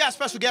at that. We got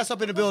special guests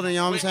up in the building. You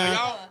know what I'm saying?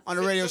 y'all- On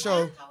the radio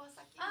show.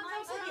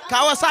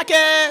 Kawasaki.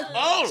 Kawasaki.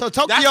 Oh, So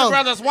Tokyo. that's the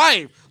brother's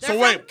wife. They're So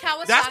from wait,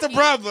 Kawasaki. that's the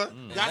brother.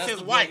 That's That's his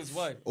the wife. brother's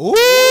wife.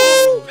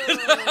 Ooh.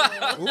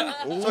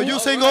 So you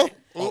single?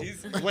 Wait,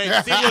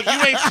 see, look,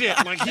 you ain't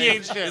shit. Like he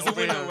ain't shit. There's a over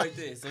window here. right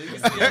there, so you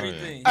can see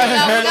everything. We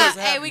got,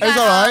 It's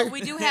all right.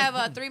 we do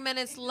have 3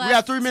 minutes left. We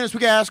got 3 minutes. We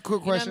can ask a quick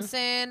You know what I'm question.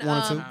 saying?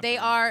 One or two. They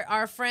are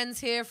our friends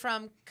here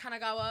from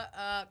Kanagawa,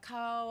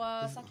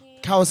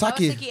 Kawasaki.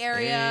 Kawasaki.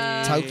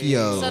 area.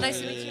 Tokyo. So nice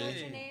to meet you. What's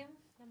your name?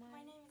 My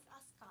name is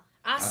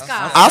Asuka.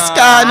 Asuka.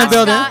 Asuka in the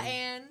building. Asuka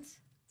and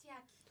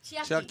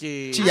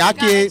Chucky.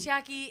 Chiaki.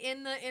 Chiaki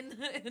in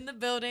the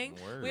building.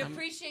 Word. We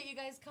appreciate you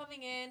guys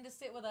coming in to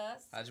sit with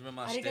us. Hajime Arigatou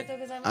mashite.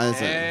 gozaimasu.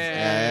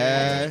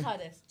 Hey.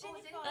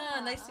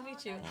 Nice to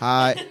meet you.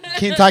 Hi.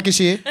 King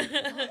Takeshi.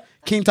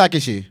 King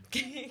Takeshi.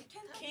 King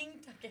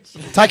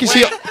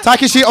Takeshi.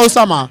 Takeshi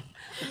Osama.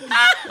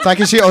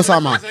 Takeshi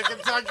Osama.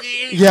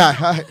 Kentucky.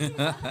 Yeah.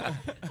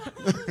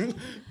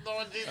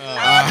 Lord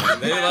Jesus.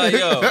 They like,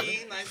 yo.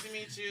 Nice to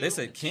meet you. They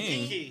said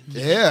king. Kiki.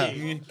 Yeah.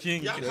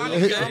 King. Y'all kind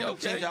Okay, of change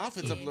okay. your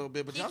outfits up a little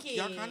bit, but y'all Kiki.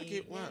 kind of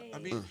keep what? I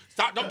mean,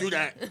 stop! Don't do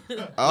that.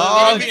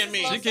 Oh, Being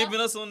me. She keeping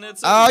us on that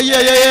too. oh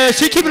yeah.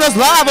 She keeping us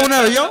live on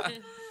there, yo.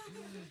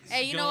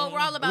 Hey, you know what? We're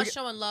all about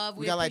showing love.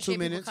 we got like 2 appreciate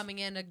people minutes. coming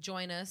in to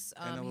join us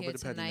And a little here bit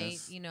of tonight.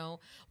 pettiness. You know,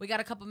 we got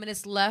a couple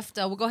minutes left.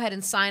 We'll go ahead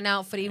and sign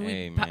out for the.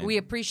 Hey, we, man. we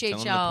appreciate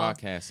Tell 'em y'all.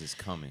 The podcast is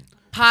coming.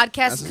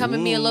 Podcast is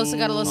coming. Me and Losa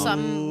got a little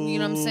something. You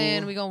know what I'm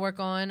saying? We gonna work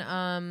on.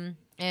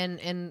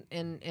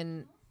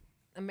 And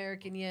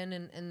American Yen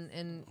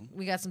and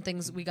we got some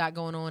things we got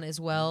going on as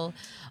well.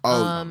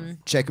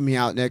 Checking me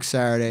out next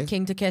Saturday.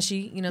 King Takeshi,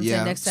 you know what I'm Yeah,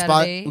 saying, next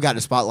Saturday. we got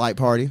the spotlight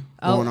party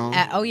going on.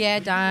 At Diamond.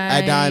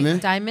 At Tonight,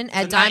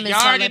 Diamond. y'all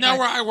already Spotlight know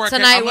where I work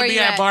Tonight, at. I'm where going to be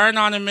you at Bar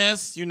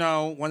Anonymous, you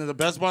know, one of the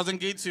best bars in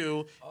Gate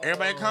 2.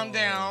 Everybody come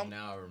down.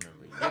 Now I remember.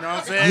 You know what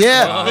I'm saying?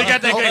 Yeah. We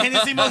got that good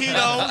Hennessy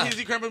Mojito,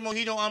 Hennessy Cranberry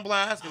Mojito on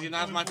blast, because you know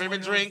that's my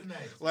favorite drink.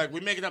 Like,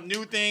 we're making up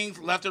new things,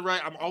 left and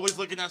right. I'm always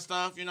looking at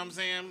stuff, you know what I'm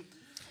saying?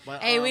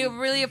 But, Hey, we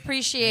really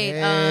appreciate.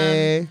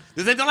 Hey.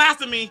 this ain't the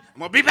last of me. I'm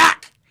going to be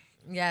back.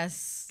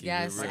 Yes,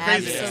 right.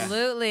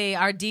 absolutely.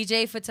 Our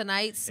DJ for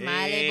tonight,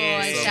 Smiley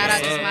Hey. Boy. Shout out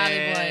to Hey.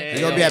 Smiley Boy.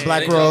 You're gonna be at Black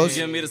Thank y'all Rose. for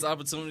giving me this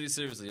opportunity.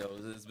 Seriously, yo,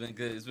 it's been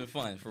good. It's been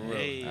fun for real.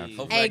 Hey.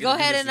 Hopefully I Hey, get go to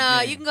do ahead this and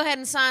again. you can go ahead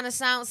and sign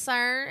us out,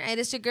 sir. Hey,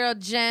 this your girl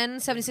Jen,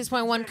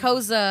 76.1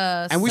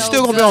 Koza. And we So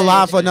still gonna be on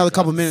live good. for another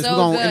couple minutes. So We're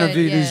gonna good,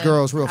 interview these yeah.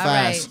 girls real All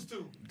fast.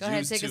 right. Go ahead,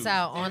 Juice take too. us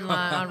out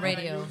online on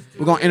radio.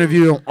 We're gonna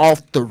interview them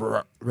off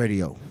the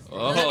radio.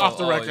 Off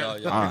the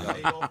record.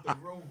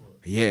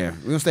 Yeah,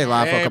 we're gonna stay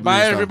live for a Hey, couple bye,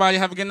 minutes. though. everybody.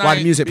 Have a good night. While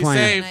the music Be playing.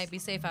 safe. Good night. Be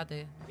safe out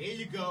there. There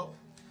you go.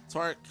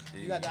 Twerk.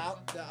 You got the out,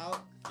 Yeah,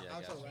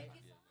 I got you. right?